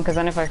other one, because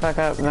then if I fuck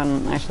up,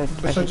 then I should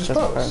just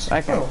pose.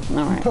 Okay,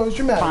 alright. Pose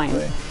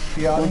dramatically.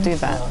 Fine. We'll do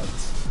that.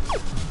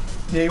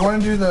 Yeah, you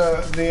want to do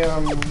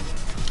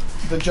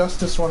the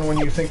justice one when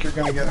you think you're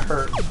going to get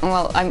hurt.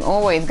 Well, I'm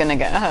always going to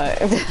get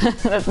hurt.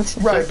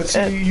 Right, but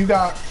see, you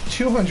got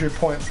 200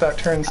 points. That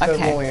turns to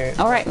only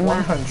alright,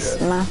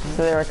 100. Maths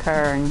are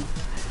occurring.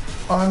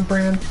 On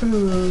brand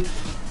food.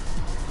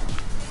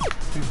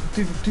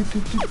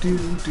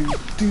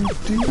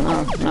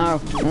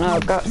 No,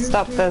 go,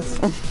 stop this.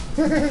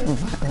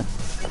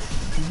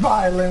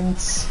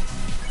 Violence.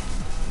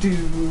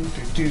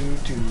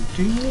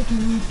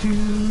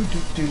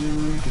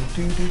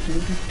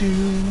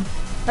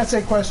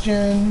 Essay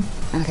question.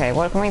 Okay,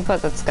 what can we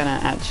put that's gonna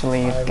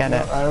actually get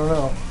it? I don't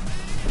know.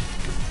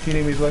 You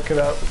need me to look it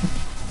up?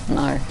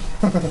 No.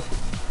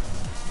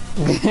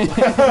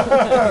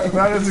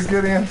 That is a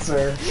good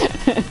answer. I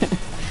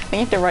think you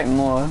have to write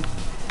more.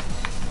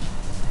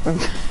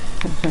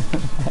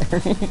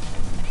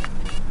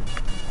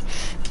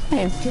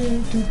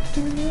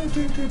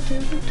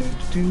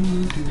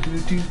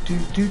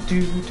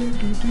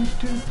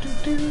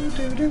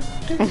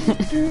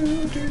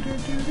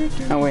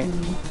 Oh wait.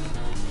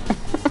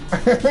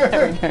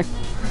 There we go.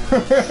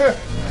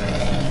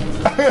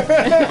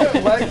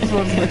 Legs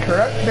was the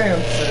correct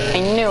answer. I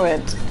knew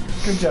it.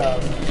 Good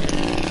job.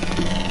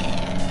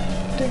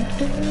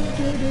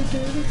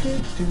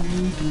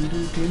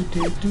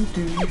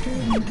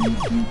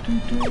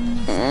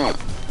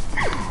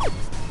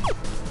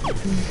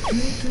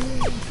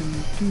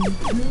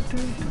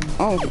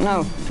 Oh,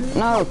 no,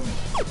 no,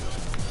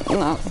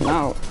 no,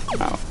 no,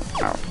 no,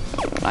 no.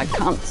 I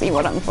can't see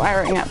what I'm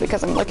firing at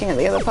because I'm looking at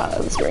the other part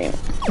of the screen.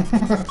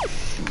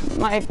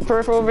 My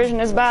peripheral vision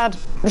is bad.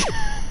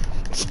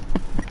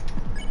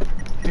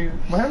 Dude,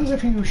 what happens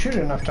if you shoot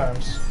it enough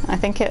times? I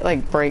think it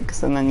like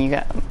breaks and then you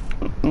get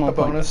more a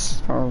bonus,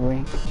 points,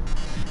 probably.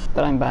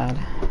 But I'm bad.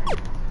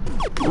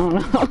 Oh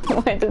no,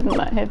 why didn't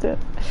that hit it?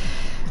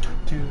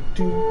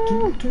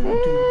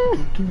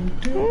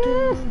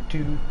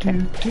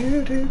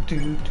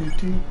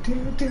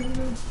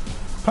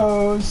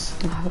 Pose.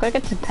 Oh, I've got to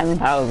get to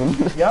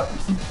 10,000. Yep.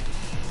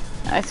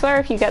 I swear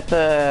if you get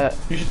the...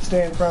 You should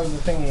stay in front of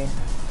the thingy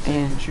so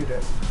you can shoot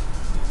it.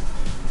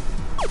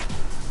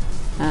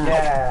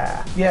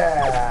 Yeah,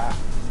 yeah.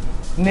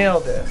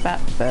 Nailed it.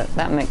 That's it.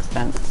 That makes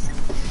sense.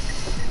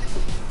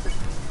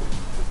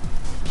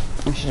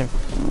 I should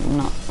have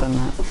not done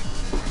that.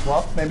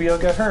 Well, maybe you'll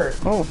get hurt.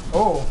 Oh.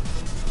 Oh.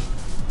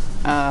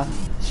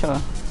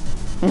 Sure.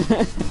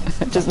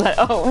 Just let.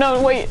 Oh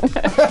no! Wait.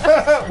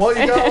 Well,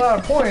 you got a lot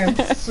of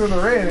points for the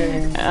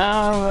rating. But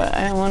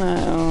I don't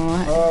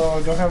wanna.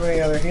 Oh, don't have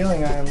any other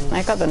healing items.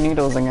 I got the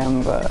noodles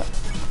again, but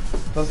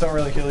those don't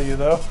really heal you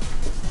though.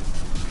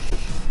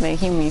 They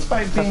heal me.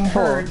 Despite being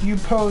hurt, you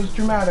pose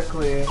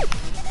dramatically.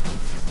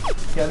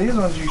 Yeah, these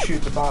ones you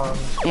shoot the bombs.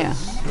 Yeah.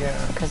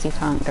 Yeah. Because you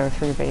can't go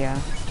through, but yeah.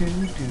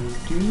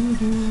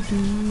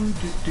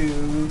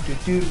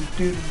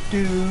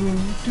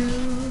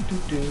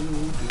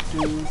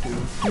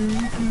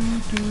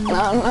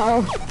 No,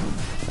 no,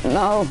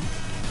 no.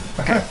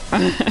 Okay.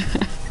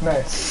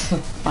 Nice.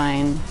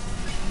 Fine.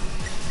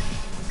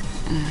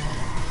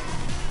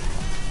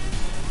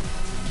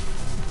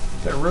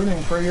 They're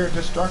rooting for your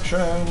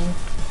destruction.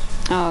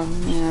 Oh,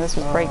 yeah, this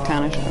was break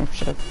time. I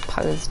should have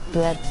posed.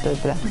 Blah, blah,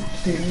 blah.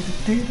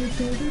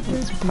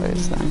 Let's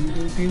pose then.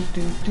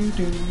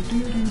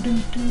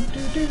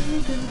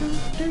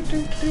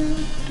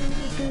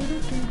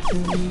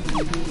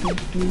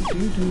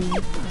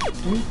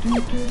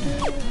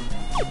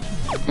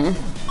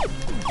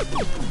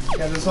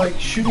 Yeah, does like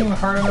shooting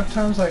hard enough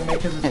times like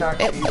make his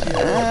attack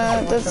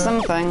easier? Does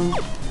something.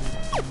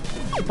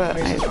 But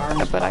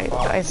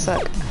I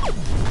suck.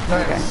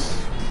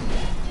 Nice.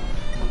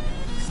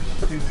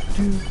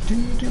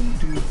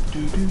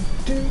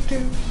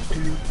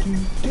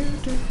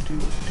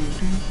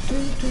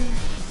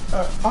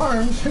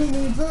 Arms, who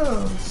needs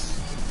those?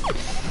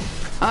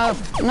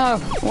 No,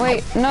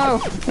 wait,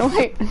 no,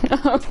 wait,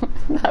 no,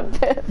 that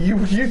bit. You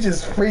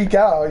just freak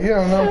out. You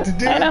don't know what to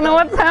do. I don't know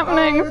what's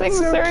happening. Things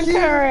so are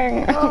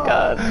occurring. Oh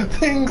god.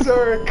 Things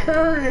are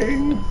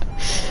occurring.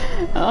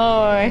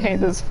 Oh, I hate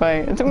this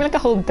fight. It took me like a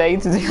whole day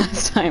to do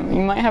last time.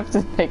 You might have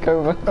to take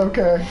over.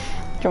 Okay.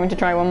 Do you want me to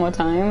try one more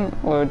time,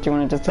 or do you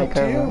want to just take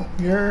over? Up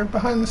to you. You're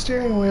behind the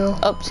steering wheel.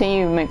 Up to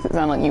you makes it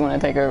sound like you want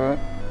to take over.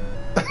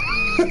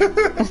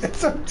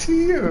 It's up to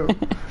you.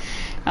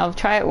 I'll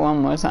try it one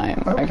more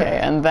time. Okay,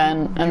 and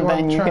then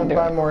you can do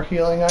buy more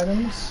healing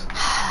items?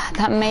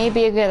 That may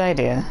be a good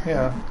idea.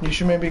 Yeah, you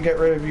should maybe get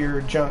rid of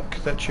your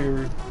junk that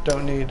you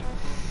don't need.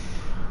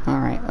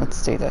 Alright,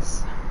 let's do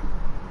this.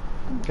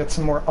 Get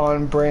some more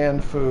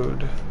on-brand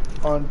food.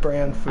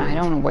 On-brand food. I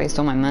don't want to waste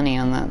all my money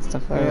on that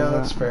stuff though. Yeah,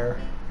 that's fair.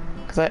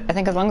 Because I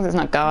think as long as it's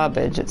not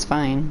garbage, it's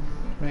fine.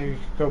 Maybe you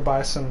could go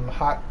buy some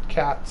hot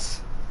cats.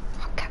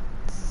 Hot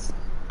cats.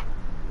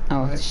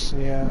 Oh,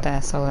 yeah.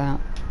 They're sold out.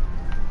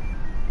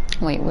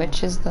 Wait,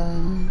 which is the...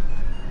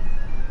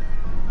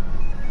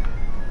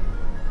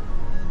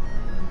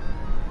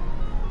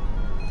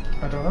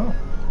 I don't know.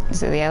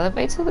 Is it the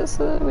elevator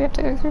that we have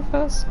to go through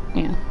first?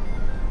 Yeah.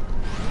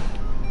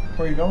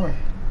 Where are you going?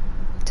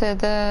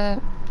 To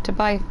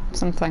buy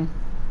something.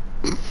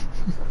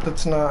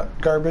 That's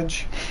not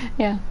garbage?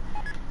 Yeah.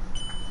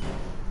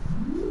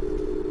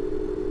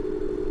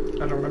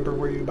 I don't remember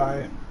where you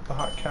buy the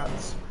hot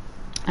cats.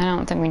 I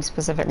don't think we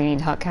specifically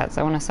need hot cats.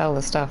 I want to sell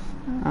the stuff.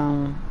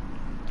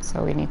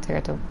 So we need to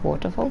go to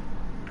Waterfall.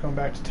 Going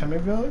back to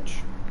Temmie Village?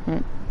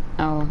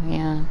 Oh,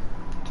 yeah.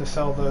 To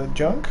sell the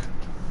junk?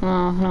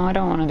 Oh, no, I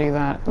don't want to do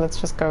that.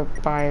 Let's just go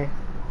buy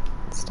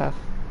stuff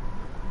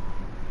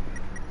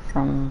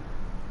from...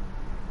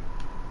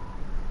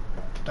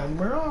 Then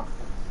we're off.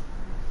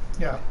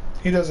 Yeah,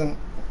 he doesn't...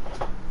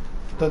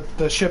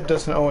 The ship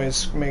doesn't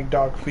always make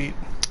dog feet.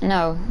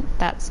 No,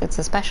 it's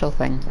a special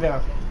thing.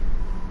 Yeah.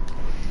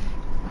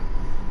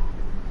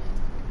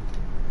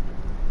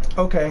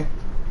 Okay.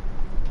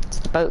 It's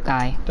the boat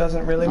guy.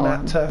 Doesn't really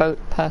matter. Boat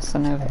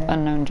person of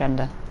unknown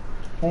gender.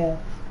 Yeah.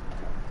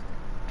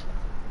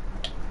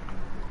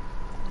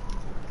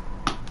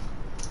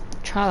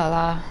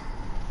 Tra-la-la.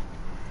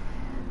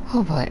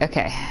 Oh boy,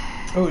 okay.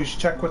 Oh, you should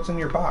check what's in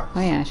your box.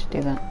 Oh yeah, I should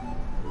do that.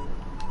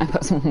 I've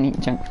got some neat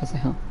junk for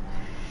sale.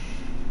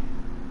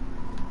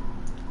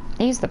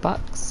 Use the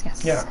box,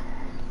 yes. Yeah.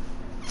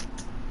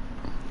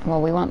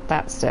 Well, we want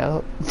that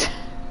still.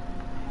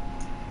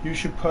 You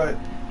should put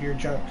your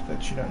junk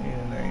that you don't need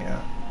in there,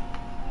 yeah.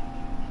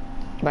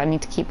 But I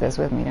need to keep this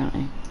with me, don't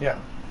I? Yeah.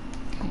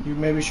 You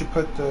maybe should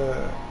put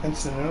the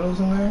instant noodles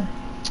in there.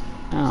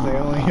 Because they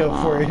only heal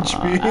 4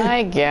 HP.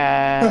 I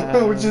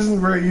guess. Which isn't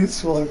very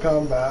useful in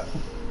combat.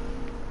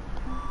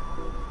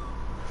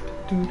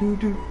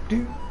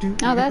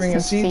 Oh, that's bring a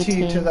the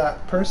CT to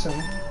that person.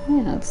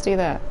 Yeah, let's do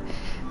that.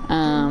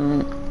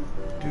 I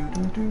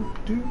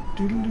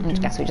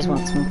guess we just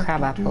want some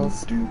crab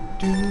apples.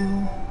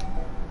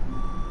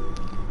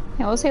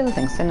 Yeah, what's the other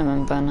thing?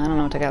 Cinnamon bun. I don't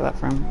know where to get that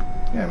from.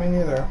 Yeah, me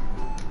neither.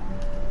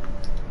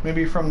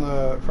 Maybe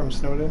from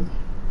Snowden?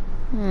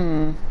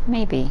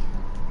 Maybe.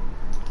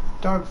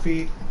 Dog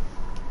feet.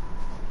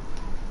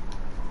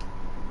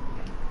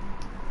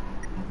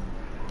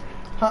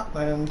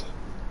 Hotland.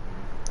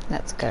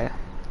 Let's go.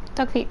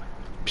 Dog feet.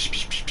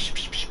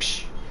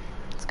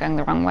 It's going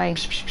the wrong way.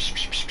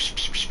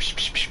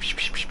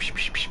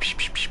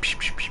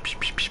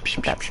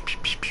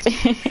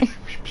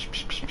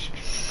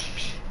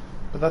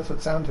 But that's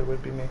what sound it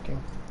would be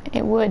making.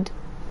 It would.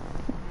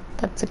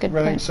 That's a good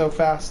Running point. so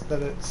fast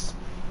that it's...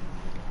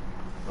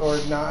 Or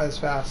not as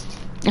fast.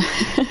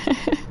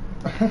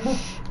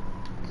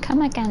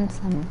 Come again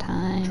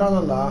sometime.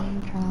 Tra-la-la.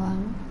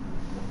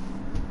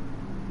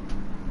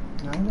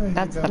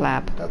 That's the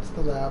lab. That's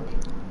the lab.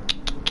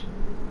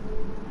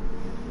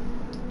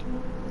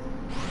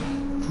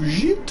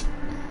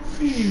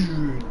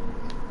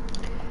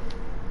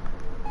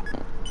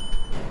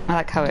 I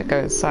like how it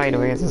goes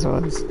sideways as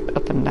well as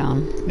up and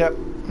down. Yep.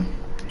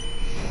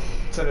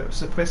 It's a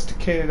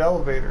sophisticated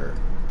elevator.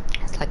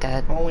 It's like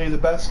a... Only the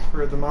best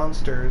for the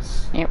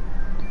monsters. Yep.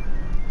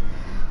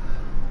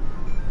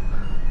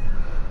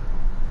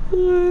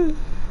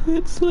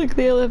 It's like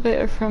the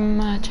elevator from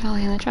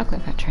Charlie and the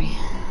Chocolate Factory.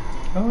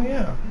 Oh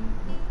yeah.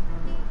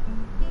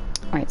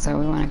 Right, so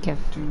we want to give...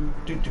 You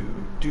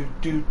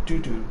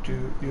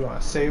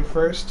want to save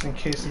first in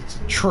case it's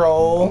a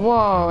troll?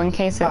 Whoa, in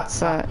case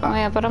it's... oh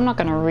yeah, but I'm not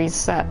going to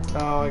reset.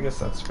 Oh, I guess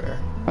that's fair.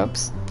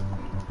 Oops.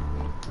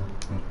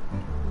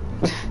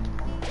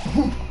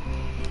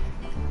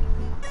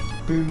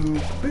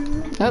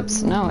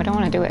 Oops, no, I don't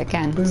want to do it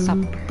again. Stop.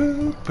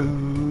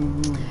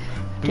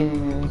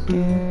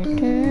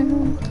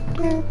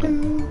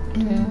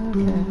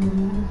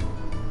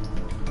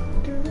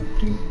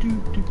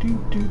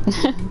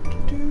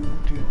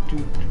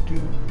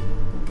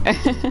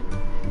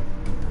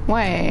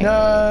 Wait.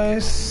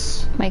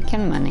 Nice.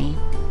 Making money.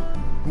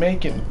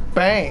 Making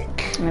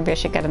bank. Maybe I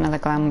should get another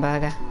glam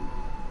burger.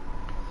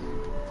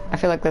 I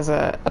feel like there's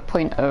a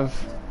point of...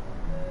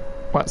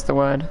 What's the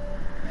word?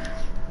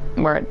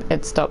 Where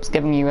it stops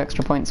giving you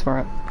extra points for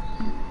it.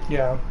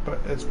 Yeah, but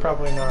it's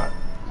probably not.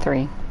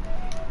 3.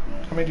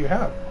 How many do you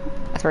have?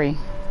 3.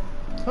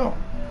 Oh.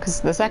 Because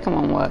the second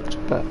one worked,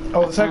 but...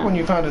 Oh, the second one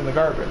you found in the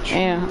garbage.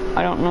 Yeah,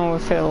 I don't know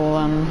if it'll,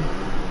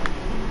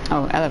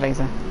 Oh,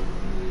 elevator.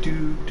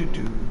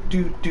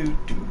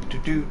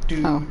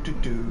 Oh,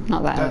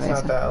 not that That's elevator.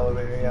 not that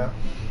elevator, yeah.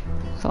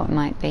 Thought it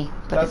might be,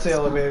 but That's the it's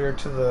elevator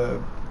to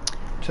the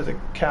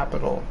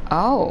capital,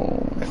 not.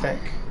 Oh, I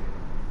think.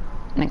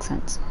 makes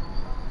sense.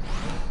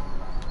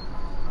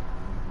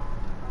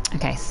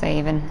 Okay,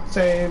 saving.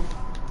 Save.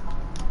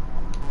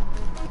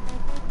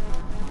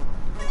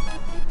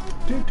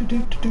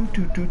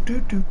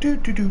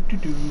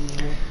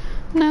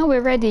 Now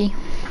we're ready.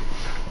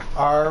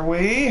 Are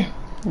we?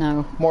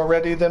 No. More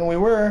ready than we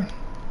were.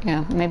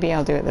 Yeah, maybe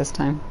I'll do it this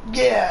time.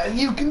 Yeah,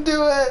 you can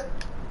do it!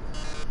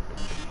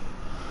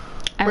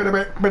 I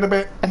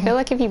feel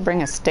like if you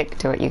bring a stick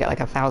to it, you get like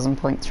 1,000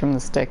 points from the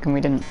stick, and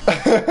we didn't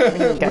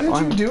get one.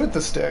 What did you do with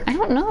the stick? I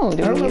don't know.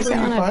 Did I don't we use it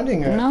remember on you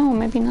finding it. No,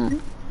 maybe not.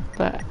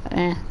 But,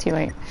 too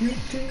late.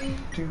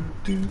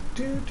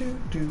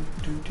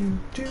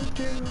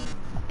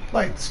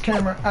 Lights,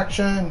 camera,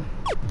 action!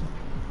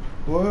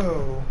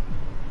 Whoa.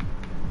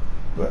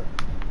 What?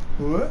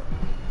 What?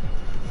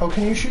 Oh,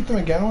 can you shoot them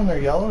again when they're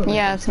yellow?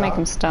 Yeah, to make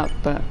them stop,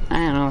 but I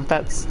don't know if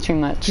that's too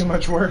much. Too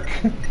much work.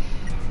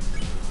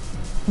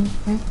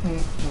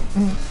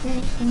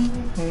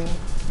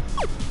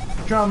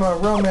 Drama,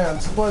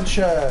 romance,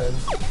 bloodshed.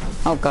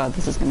 Oh god,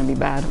 this is gonna be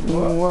bad.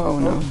 Whoa,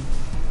 no.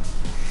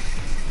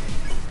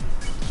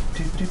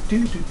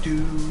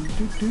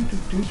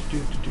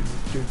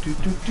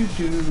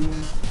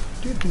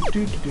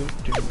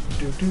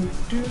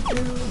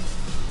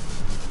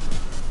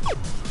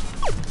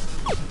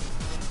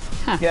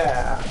 Huh.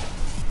 Yeah.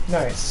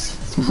 Nice.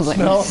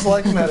 Smells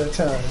like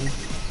Mettaton.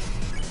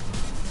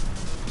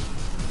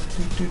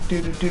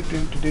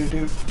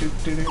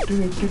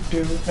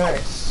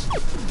 Nice.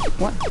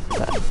 What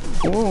the?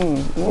 Ooh,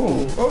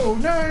 ooh. Oh,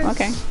 nice.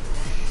 Okay.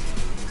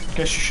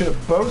 Guess you should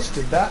have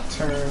boasted that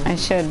turn. I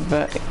should,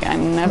 but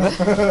I'm never,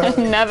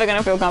 I'm never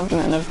gonna feel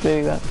confident enough to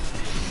do that.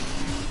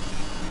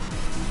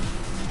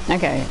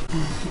 Okay. I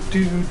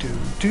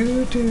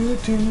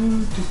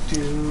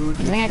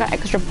think I got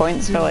extra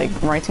points for like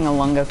writing a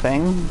longer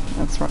thing.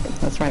 Let's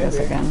try this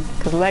again.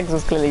 Because legs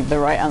was clearly the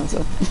right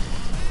answer.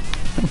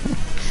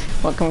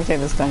 What can we say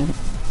this time?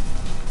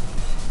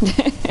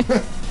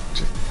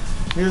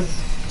 You're,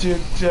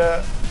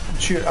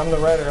 shoot, I'm the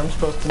writer. I'm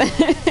supposed to know.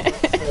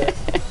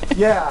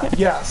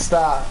 Yeah,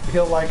 stop.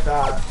 He'll like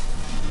that.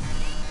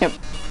 Yep.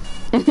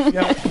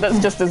 Yep. That's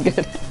just as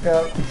good.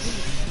 Yep.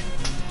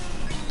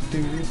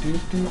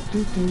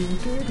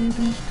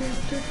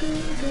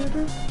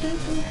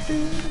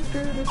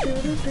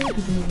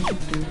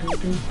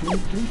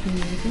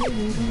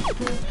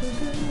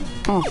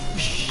 Oh,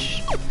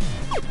 shh.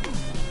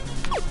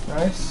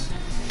 Nice.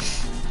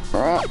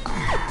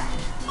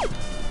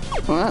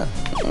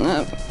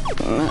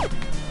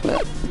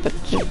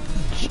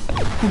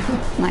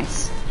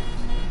 Nice.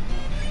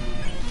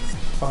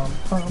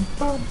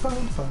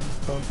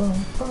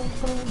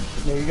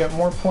 Yeah, you get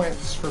more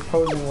points for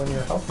posing when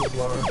your health is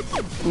lower.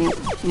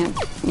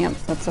 Yep,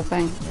 that's the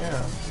thing.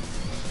 Yeah.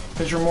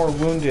 Because you're more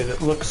wounded,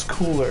 it looks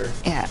cooler.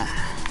 Yeah.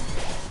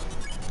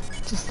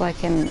 Just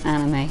like in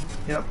anime.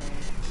 Yep.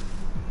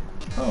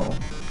 Oh.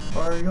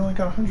 Or you only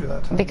got 100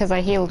 that time. Because I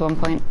healed 1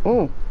 point.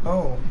 Ooh.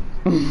 Oh.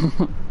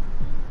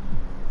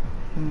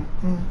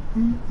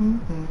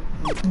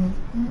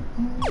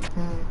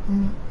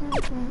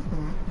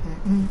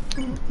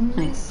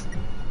 Nice.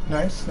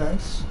 Nice,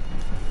 nice.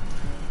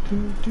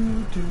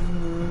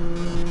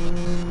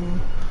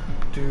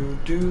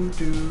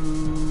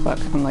 Fuck,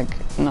 I'm like,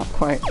 not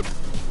quite.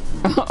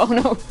 Oh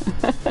no!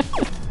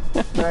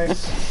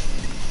 Nice.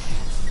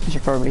 I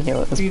should probably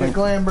heal at this Beat point. a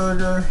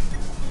Glamburger.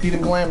 Beat a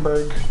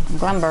Glamberg.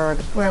 Glamberg.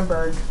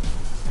 Glamberg.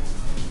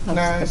 That's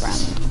Nice.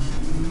 the brand.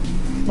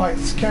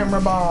 Lights,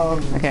 camera,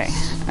 bombs. Okay,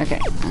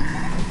 okay.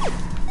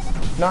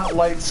 Not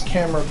lights,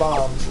 camera,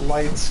 bombs.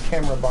 Lights,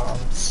 camera,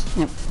 bombs.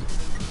 Yep.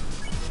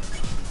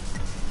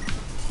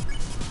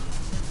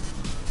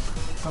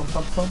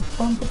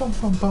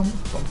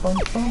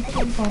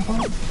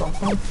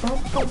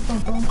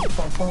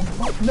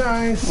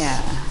 Nice.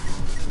 Yeah.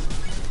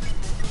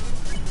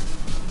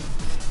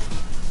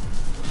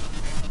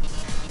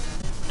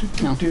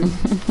 No.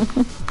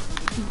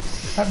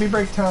 Happy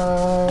break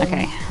time.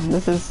 Okay,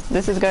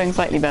 this is going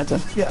slightly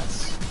better.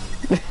 Yes.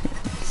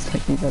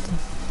 Slightly better.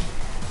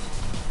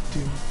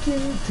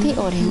 The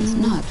audience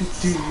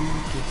nods.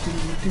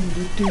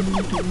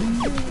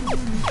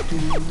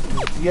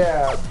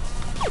 Yeah.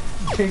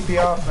 Take the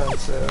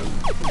offensive.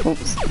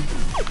 Oops.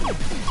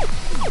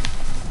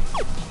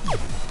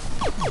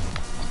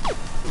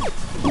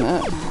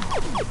 No.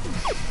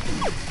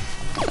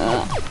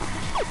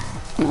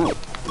 Come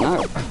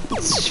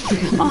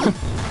on.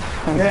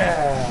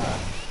 Yeah.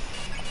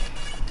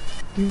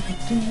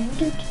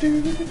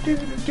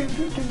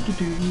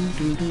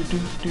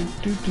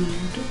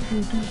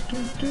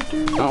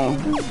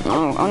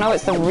 Oh no,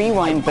 it's the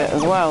rewind bit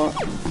as well.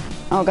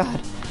 Oh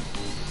god.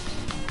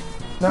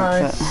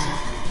 Nice.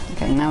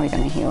 Okay, now we're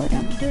gonna heal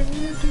again.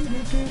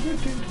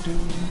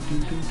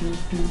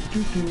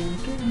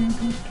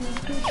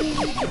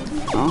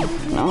 Oh,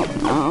 no.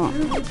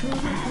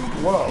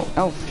 Whoa.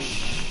 Oh,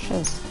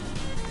 shiz.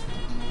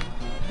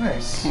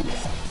 Nice. Okay.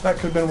 That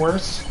could have been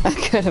worse. That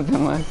could have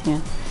been worse, yeah.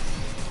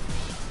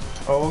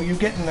 Oh, you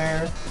getting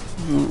there.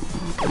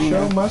 I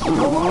Show know. must go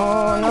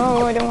on. Oh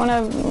no, I don't want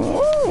to.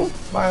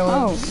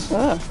 Violence.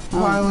 Violence.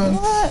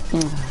 Violence.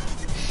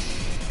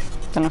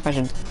 Don't know if I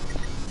should.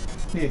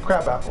 Need a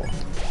crab apple.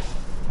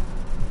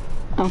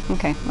 Oh,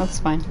 okay, that's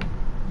fine.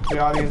 The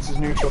audience is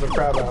neutral to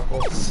crab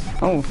apples.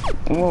 Oh,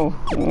 whoa.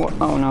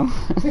 Oh no.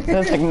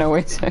 There's like no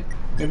way to.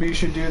 Maybe you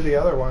should do the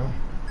other one.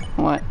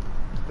 What?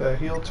 The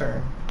heel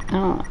turn.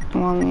 Oh,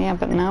 well, yeah,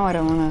 but now I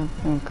don't want to.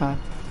 Oh god.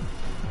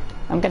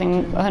 I'm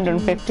getting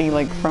 150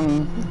 like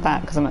from that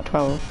because I'm at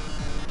 12.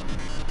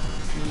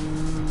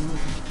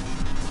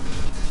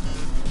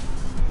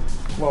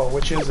 Whoa,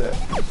 which is it?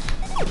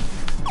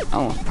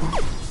 Oh.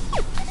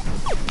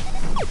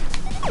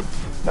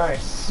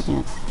 Nice.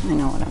 Yeah, I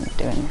know what I'm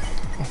doing.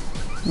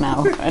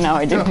 Now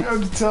I do. You don't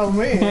have to tell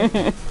me.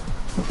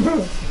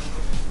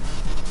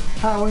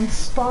 How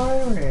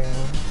inspiring.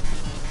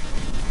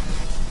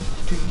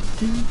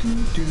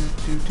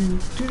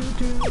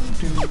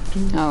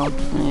 Oh,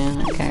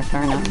 yeah, okay,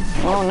 fair enough.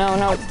 Oh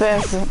no, it's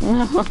this.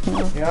 No.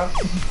 Yeah. I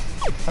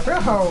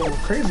forgot how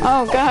crazy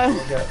Oh god.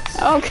 it gets.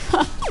 Oh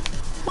god.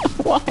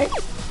 Why?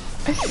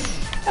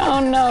 Oh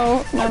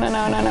no.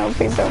 No,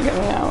 please don't get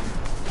me out.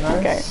 Nice.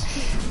 Okay.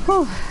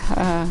 Whew.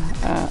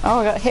 Oh,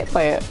 I got hit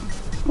by it.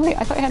 Wait,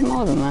 I thought I had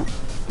more than that.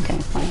 Okay,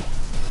 fine. I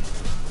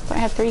thought I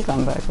had 3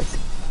 Glamburgers.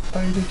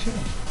 Oh, you did too.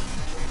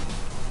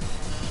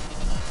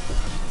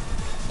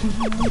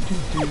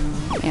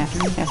 Yes,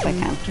 I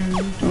can.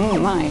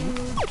 My.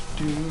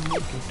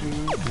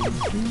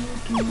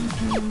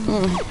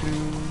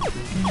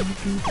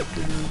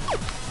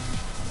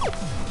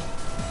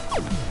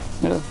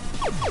 Ugh.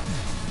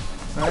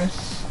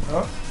 Nice.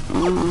 Oh.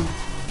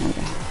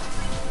 Okay.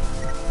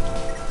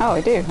 Oh,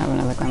 I do have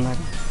another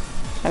Glamburger.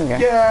 There we go.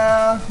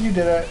 Yeah, you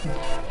did it.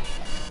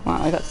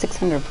 Wow, I got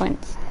 600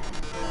 points.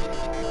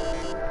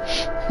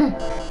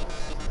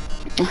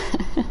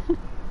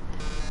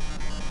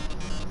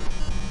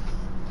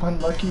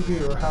 Unlucky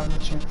viewer having a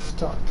chance to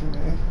talk to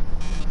me.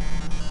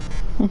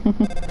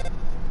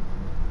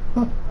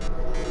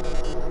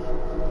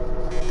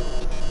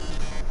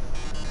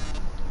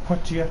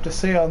 What do you have to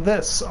say on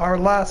this, our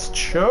last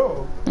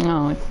show?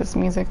 Oh, it's this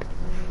music.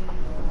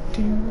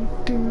 Do,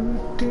 do,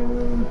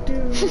 do,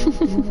 do,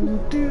 do,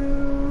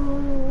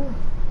 do.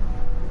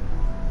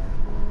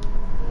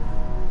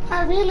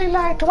 I really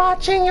liked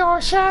watching your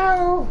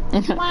show.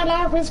 My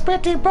life was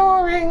pretty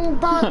boring,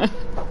 but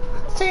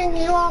seeing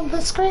you on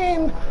the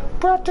screen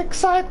brought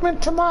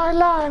excitement to my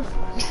life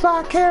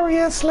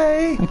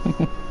vicariously.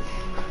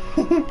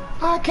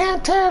 I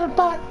can't tell,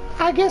 but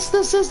I guess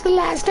this is the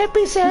last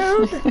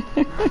episode.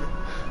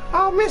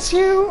 I'll miss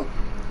you,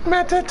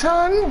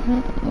 Metaton.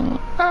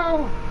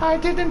 Oh, I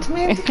didn't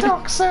mean to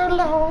talk so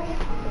long.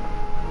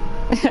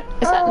 Is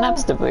that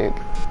Napster book?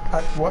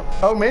 What?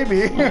 Oh,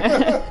 maybe.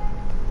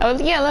 Oh,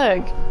 yeah,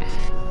 look.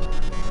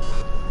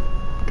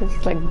 Because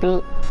it's like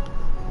blue.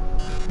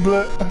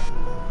 Bleh.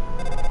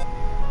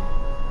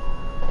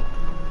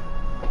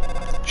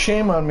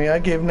 Shame on me. I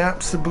gave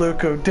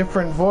Napstabluke a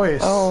different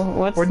voice. Oh,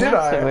 what's or did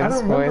I? I Napstabluke's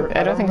don't remember. voice?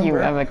 I don't think you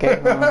ever gave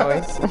him a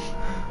voice.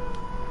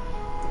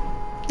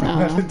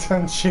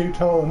 Metaton shaped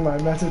hole in my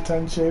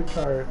Metaton shaped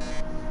heart.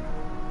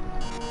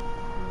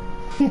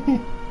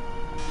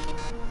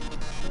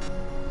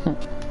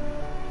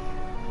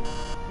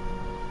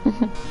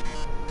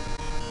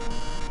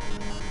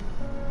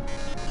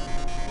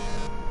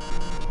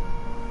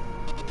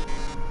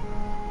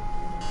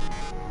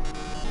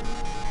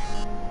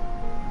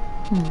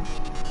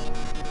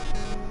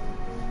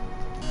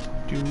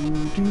 Do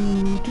do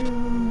do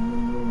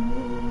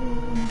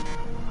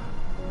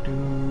do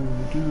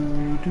do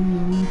do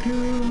do.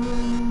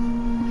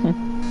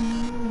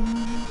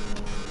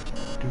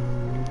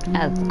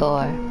 Let's go.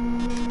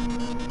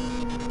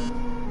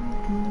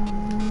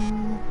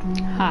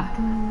 Ha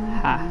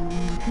ha.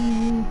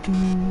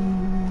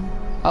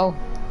 Oh,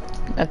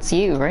 that's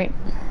you, right?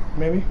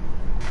 Maybe.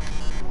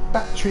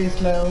 Battery's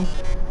low.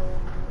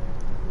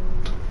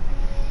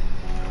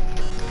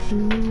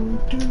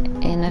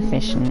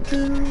 Inefficient.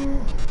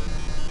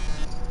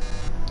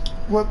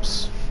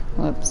 Whoops.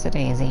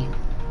 Whoops-a-daisy.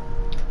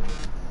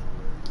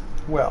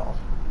 Well.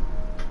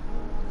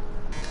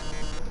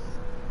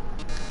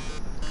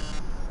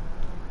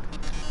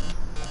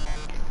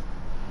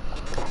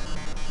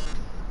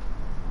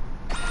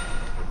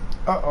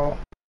 Uh-oh.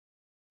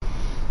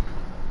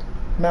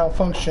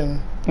 Malfunction.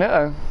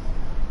 Uh-oh.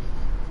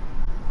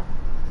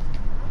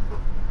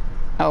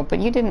 Oh, but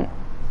you didn't...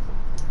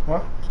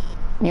 What?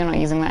 You're not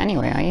using that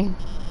anyway, are you?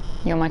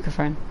 Your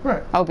microphone.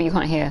 Right. Oh, but you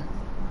can't hear.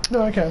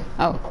 No, I can.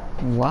 Oh.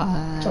 What?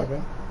 It's all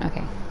good.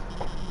 Okay.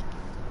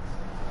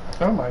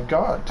 Oh my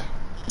god.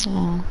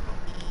 Aww.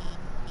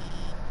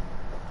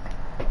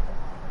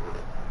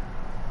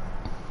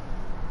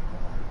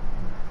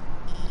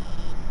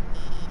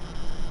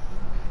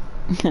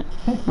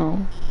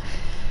 Oh.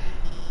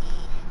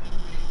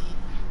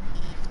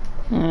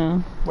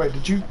 Yeah. Wait,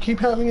 did you keep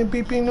having a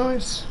beeping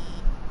noise?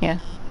 Yeah.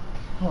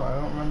 Oh, I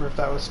don't remember if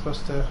that was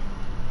supposed to...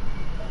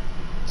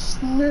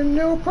 It's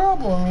no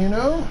problem, you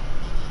know?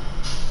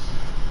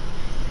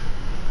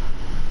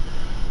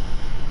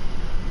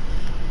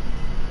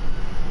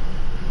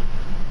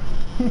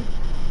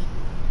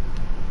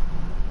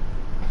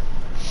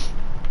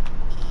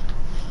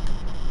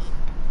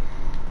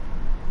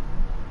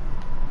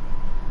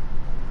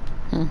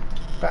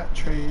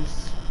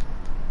 Batteries.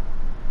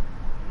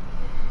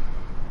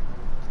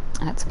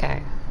 Let's go.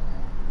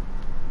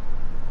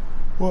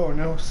 Whoa,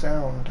 no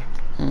sound.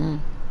 Mm.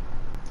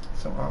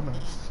 So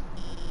ominous.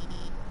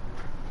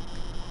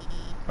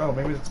 Oh,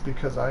 maybe it's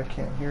because I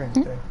can't hear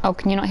anything. Oh,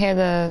 can you not hear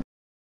the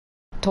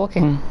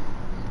talking?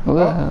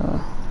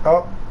 Whoa.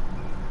 Oh.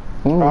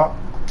 Ooh. Oh.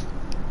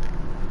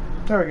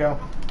 There we go.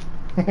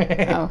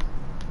 Oh.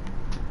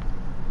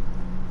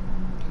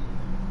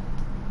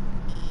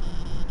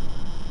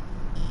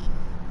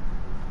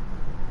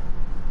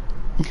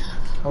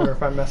 I wonder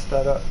if I messed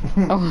that up.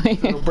 Oh,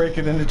 It'll break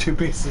it into two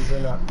pieces or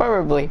not.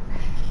 probably.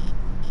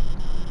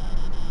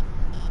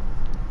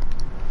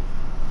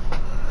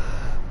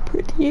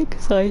 Pretty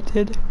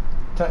excited.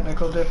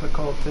 Technical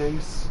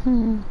difficulties.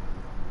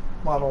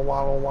 Waddle,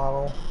 waddle,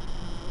 waddle.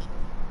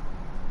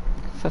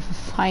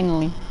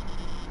 Finally.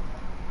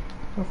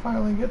 We'll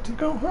finally get to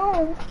go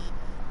home.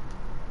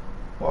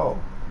 Whoa.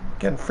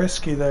 Getting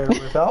frisky there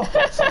with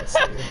Alphas, I see.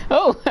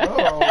 Oh!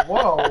 Oh,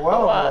 whoa,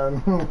 well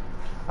then.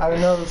 I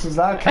didn't know this was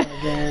that kind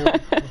of game.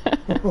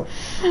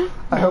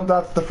 I hope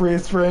that's the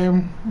freeze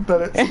frame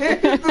that it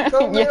saves the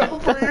thumbnail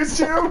for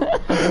YouTube.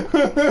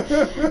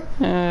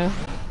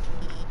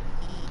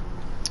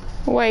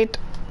 Wait.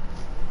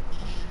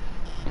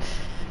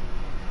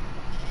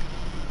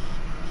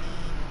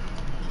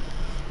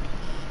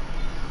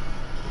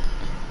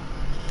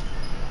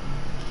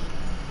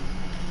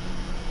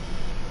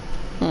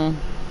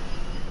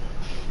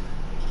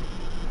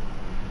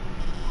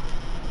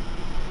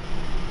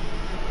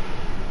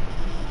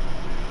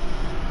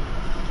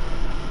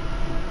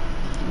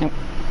 Nope.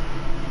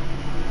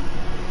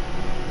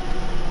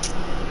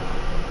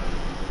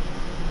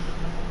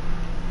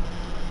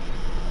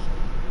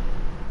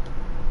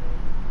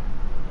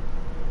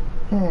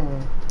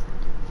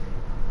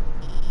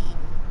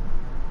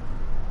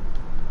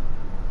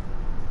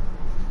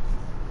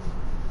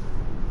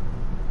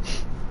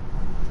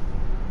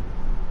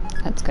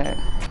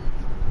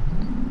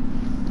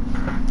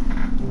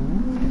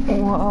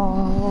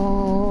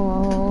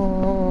 Whoa.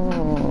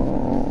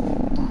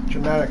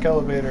 Dramatic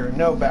elevator,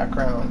 no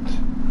background.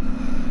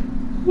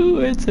 Ooh,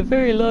 it's a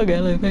very long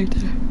elevator.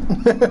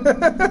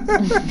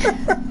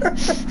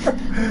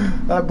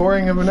 Not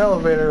boring of an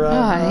elevator ride.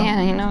 Oh,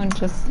 yeah, you know,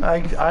 just...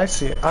 I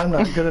see it. I'm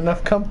not good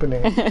enough company.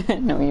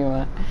 No, you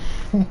are.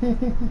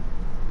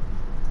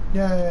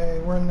 Yay,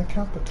 we're in the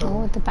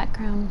capital. Oh, the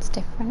background's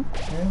different.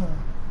 Yeah.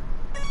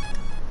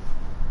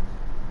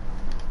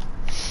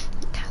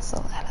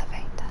 Castle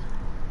elevator.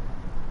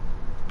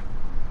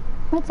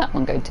 Where'd that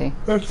one go to?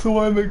 That's the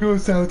one that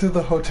goes down to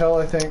the hotel,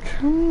 I think.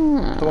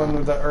 Mm. The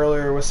one that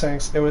earlier was saying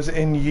it was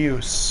in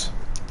use.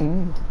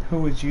 Mm.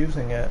 Who was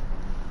using it?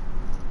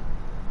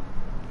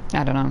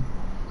 I don't know.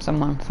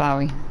 Someone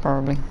Flowey,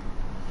 probably.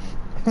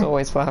 It's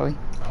always Flowey.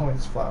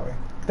 Always Flowey.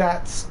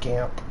 That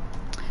scamp.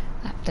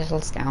 That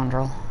little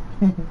scoundrel.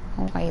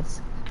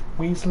 Always.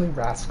 Weasley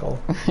rascal.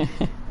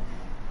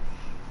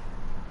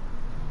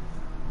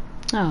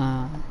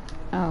 Ah.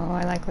 Oh,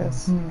 I like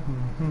this.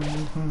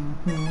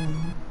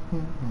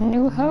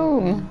 New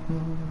home.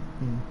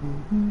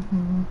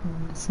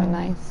 So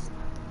nice.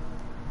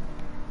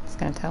 It's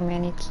gonna tell me I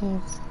need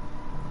keys.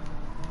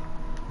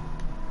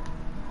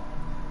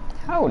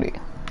 Howdy.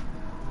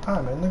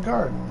 I'm in the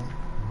garden.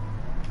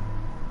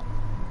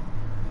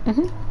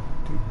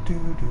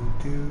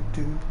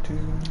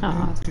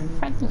 Aw, so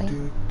friendly.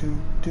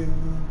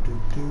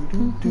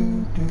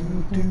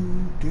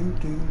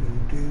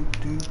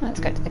 Let's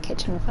go to the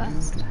kitchen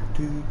first.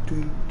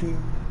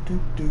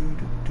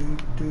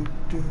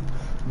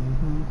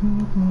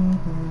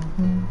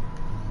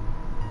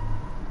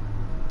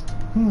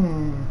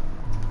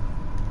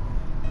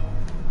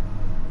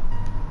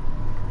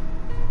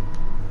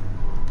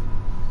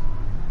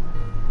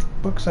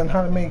 Books on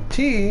how to make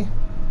tea.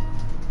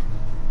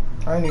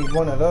 I need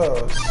one of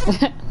those.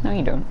 No,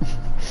 you don't.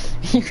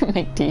 You can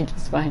make tea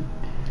just fine.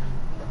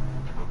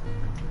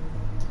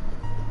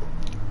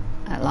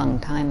 A long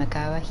time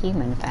ago, a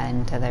human fell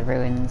into the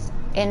ruins.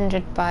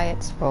 Injured by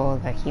its fall,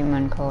 the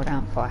human called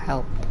out for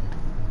help,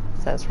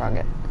 says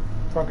Rocket.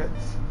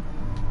 Rockets.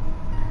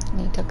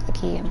 He took the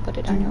key and put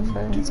it on your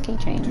phone's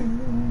keychain.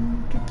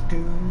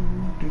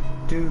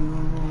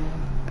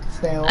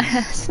 Snails.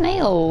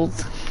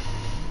 Snails!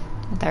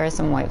 There is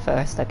some white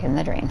fur stuck in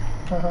the drain.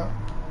 Uh-huh.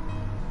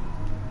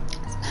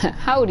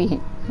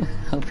 Howdy!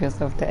 Help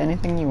yourself to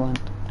anything you want.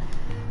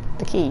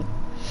 The key.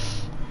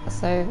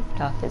 So,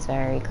 top is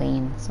very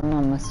clean.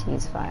 Someone must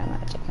use fire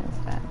magic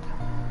instead.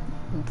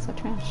 It's a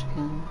trash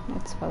can.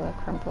 It's full of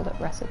crumpled up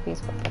recipes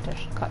for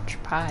British Scotch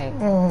pie.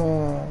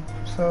 Oh,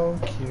 so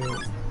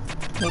cute.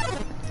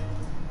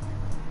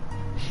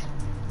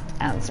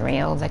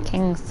 Asriel, the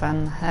king's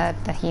son, heard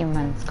the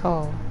humans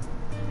call.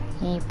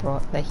 He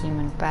brought the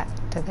human back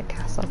to the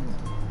castle.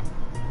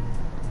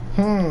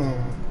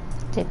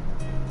 Did...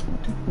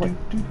 What?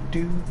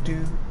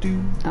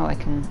 Oh, I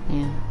can...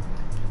 yeah.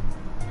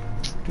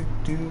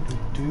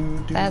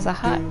 There's a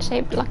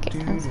heart-shaped locket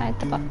inside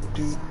the box.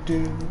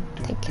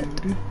 Take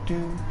it.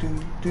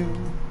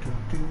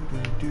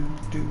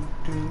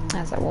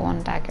 There's a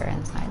worn dagger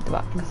inside the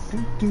box.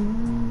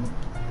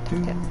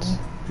 Take it.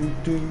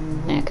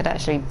 Yeah, I could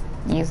actually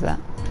use that.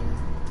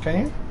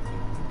 Can you?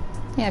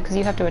 Yeah, because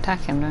you have to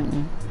attack him, don't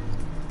you?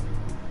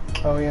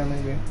 Oh yeah,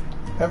 maybe.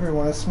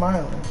 Everyone is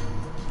smiling.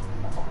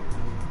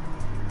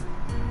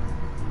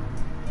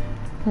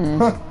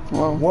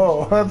 Whoa.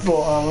 Whoa, that's a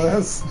little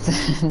ominous.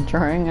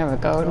 Drawing of a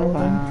golden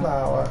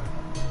flower.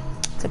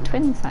 It's a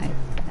twin size.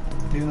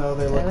 Do you know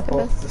they look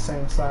both the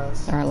same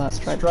size? There are a lot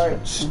of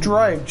striped.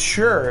 Striped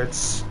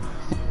shirts.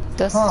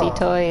 Dusty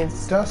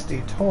toys.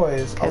 Dusty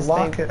toys. A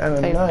locket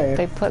and a knife.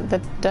 They put the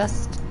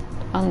dust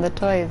on the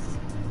toys.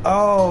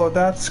 Oh,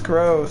 that's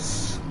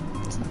gross.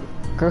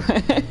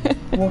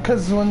 Well,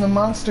 because when the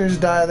monsters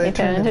die, they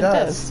turn to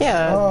dust.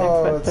 Yeah.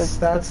 Oh,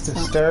 that's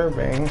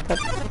disturbing. But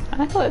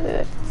I thought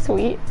it was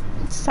sweet.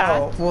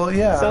 Sad. Oh, well,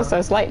 yeah. It's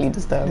also slightly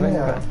disturbing.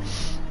 Yeah.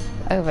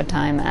 But over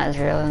time,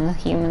 Asriel and the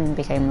human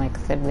became like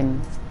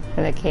siblings.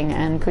 The king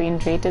and queen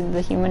treated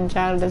the human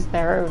child as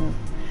their own.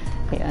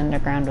 The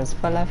underground was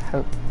full of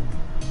hope.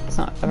 It's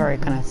not a very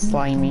kind of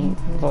slimy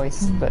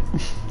voice, but...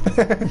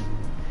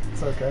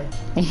 It's okay.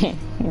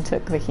 You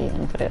took the key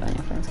and put it on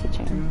your friend's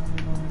keychain.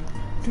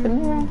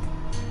 Spin me around.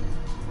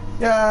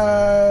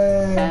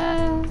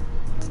 Yay!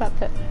 What's that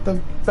bit?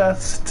 The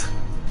best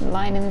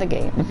line in the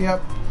game.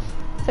 Yep.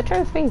 It's a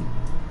trophy.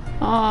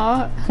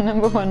 Aww,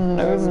 number one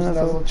nose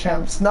Nuzzle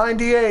champs.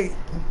 98!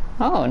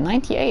 Oh,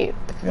 98.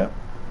 Yep.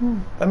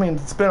 I mean,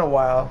 it's been a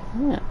while.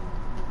 Yeah.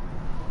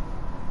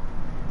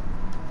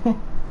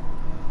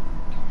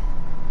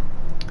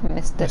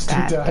 Mr.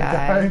 Bad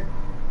Guy.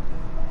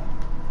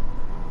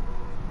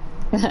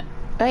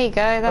 There you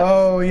go. That's,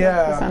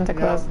 that's the Santa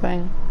Claus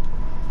thing.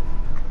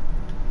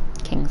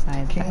 King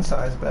size bed. King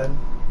size bed.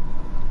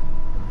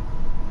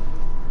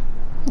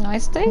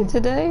 Nice day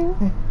today.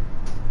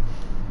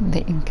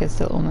 The ink is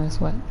still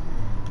almost wet.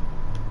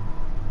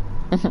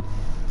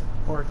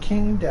 Or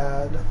King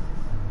Dad.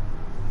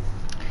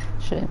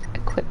 Shouldn't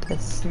equip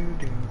this.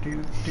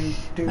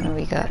 What do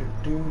we got?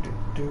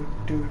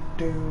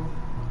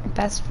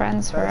 Best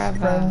friends forever.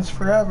 Best friends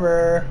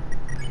forever.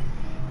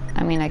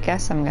 I mean, I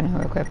guess I'm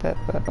gonna equip it,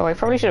 but... Oh, I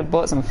probably should have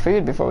bought some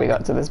food before we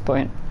got to this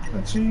point.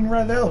 So you can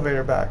ride the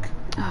elevator back.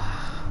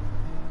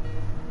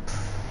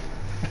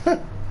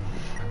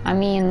 I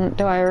mean,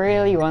 do I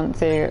really want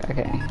to?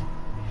 Okay.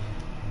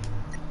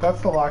 That's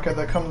the locket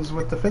that comes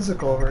with the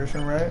physical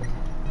version, right?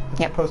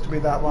 It's supposed to be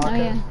that locket. Oh,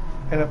 yeah.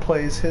 And it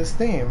plays his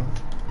theme.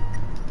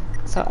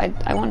 So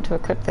I want to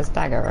equip this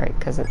dagger, right?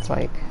 Because it's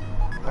like...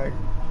 I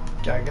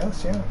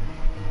guess, yeah.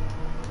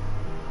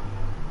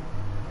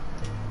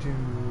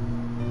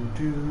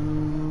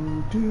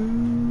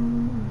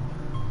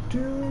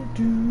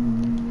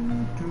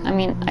 I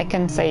mean, I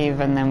can save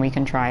and then we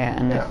can try it,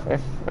 and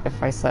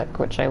if I suck,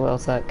 which I will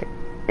suck,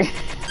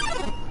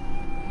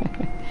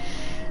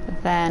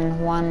 then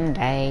one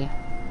day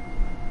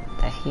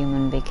the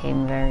human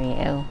became very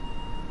ill.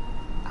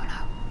 Oh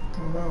no.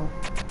 Oh no.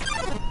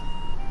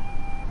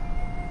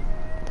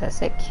 The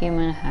sick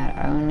human had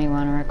only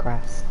one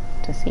request,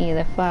 to see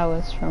the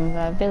flowers from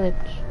their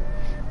village,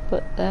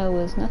 but there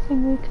was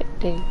nothing we could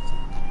do.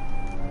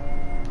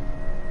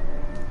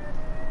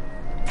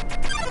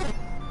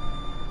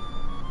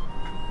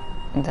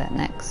 The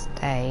next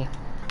day,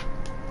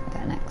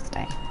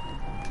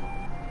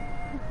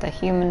 the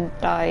human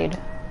died.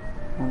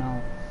 Oh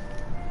no.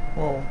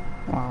 Whoa.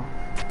 Wow.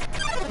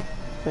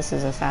 This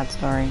is a sad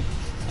story.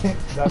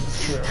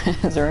 That's true.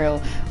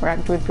 Azrael,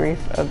 racked with grief,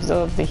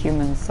 absorbed the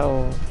human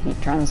soul. He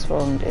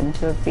transformed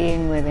into a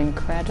being with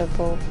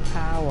incredible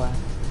power.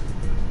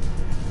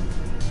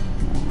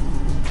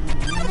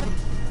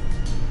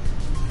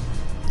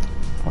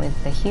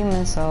 With the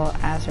human soul,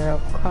 Azrael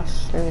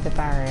crossed through the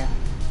barrier.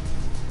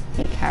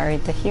 He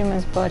carried the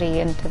human's body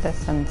into the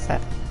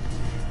sunset,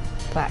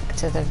 back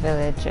to the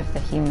village of the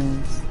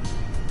humans.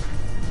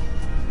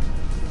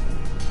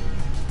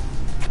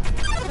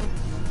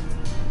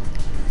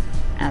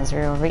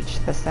 Azrael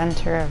reached the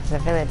center of the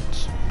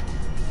village.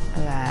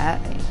 There,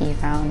 he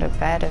found a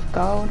bed of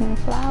golden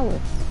flowers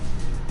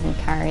and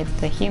carried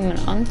the human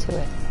onto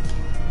it.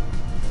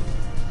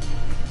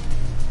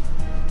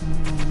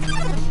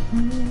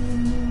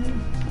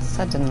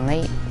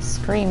 Suddenly,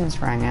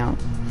 screams rang out.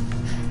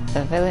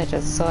 The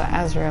villagers saw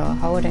Azrael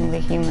holding the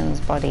human's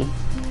body.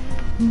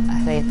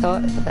 They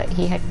thought that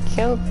he had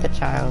killed the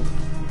child.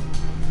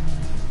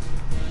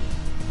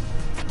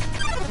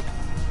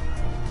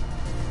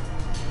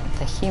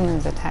 The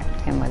humans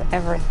attacked him with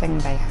everything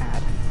they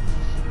had.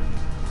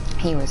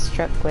 He was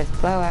struck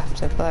with blow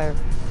after blow.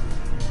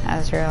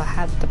 Azrael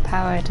had the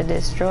power to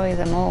destroy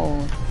them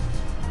all.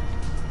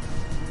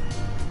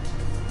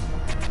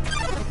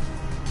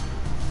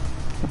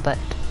 But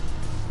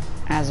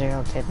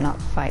Azrael did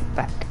not fight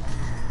back.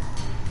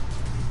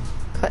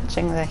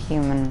 Clutching the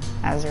human,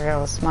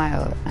 Azrael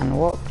smiled and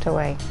walked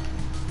away.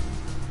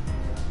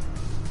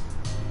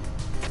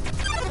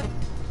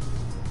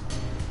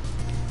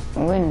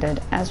 Wounded,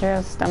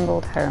 Azrael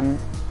stumbled home.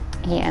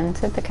 He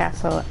entered the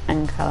castle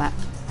and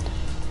collapsed.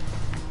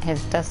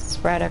 His dust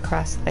spread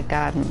across the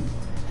garden.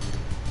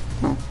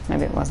 Oh,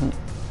 maybe it wasn't.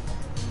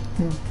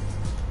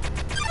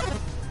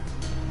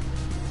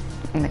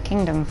 The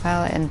kingdom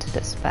fell into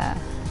despair.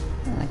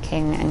 The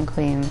king and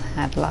queen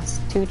had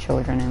lost 2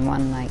 children in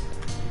one night.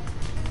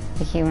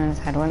 The humans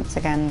had once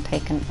again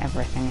taken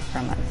everything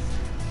from us.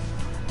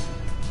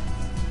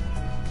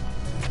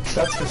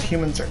 That's because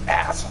humans are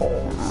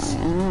assholes.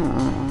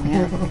 Oh,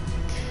 yeah.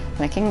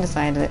 The king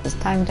decided it was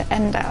time to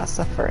end our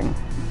suffering.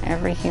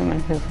 Every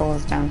human who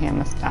falls down here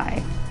must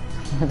die.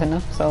 With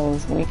enough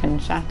souls, we can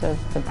shatter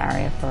the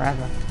barrier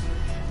forever.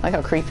 Like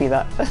how creepy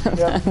that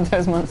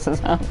those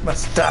monsters are.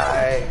 Must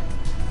die.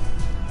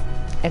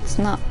 It's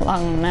not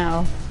long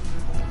now.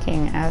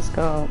 King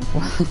Asgore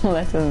will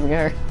let us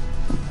go.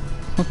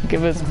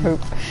 Give us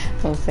hope.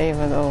 He'll save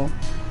us all.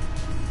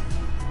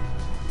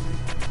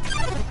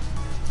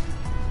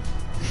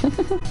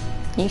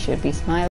 You should be smiling.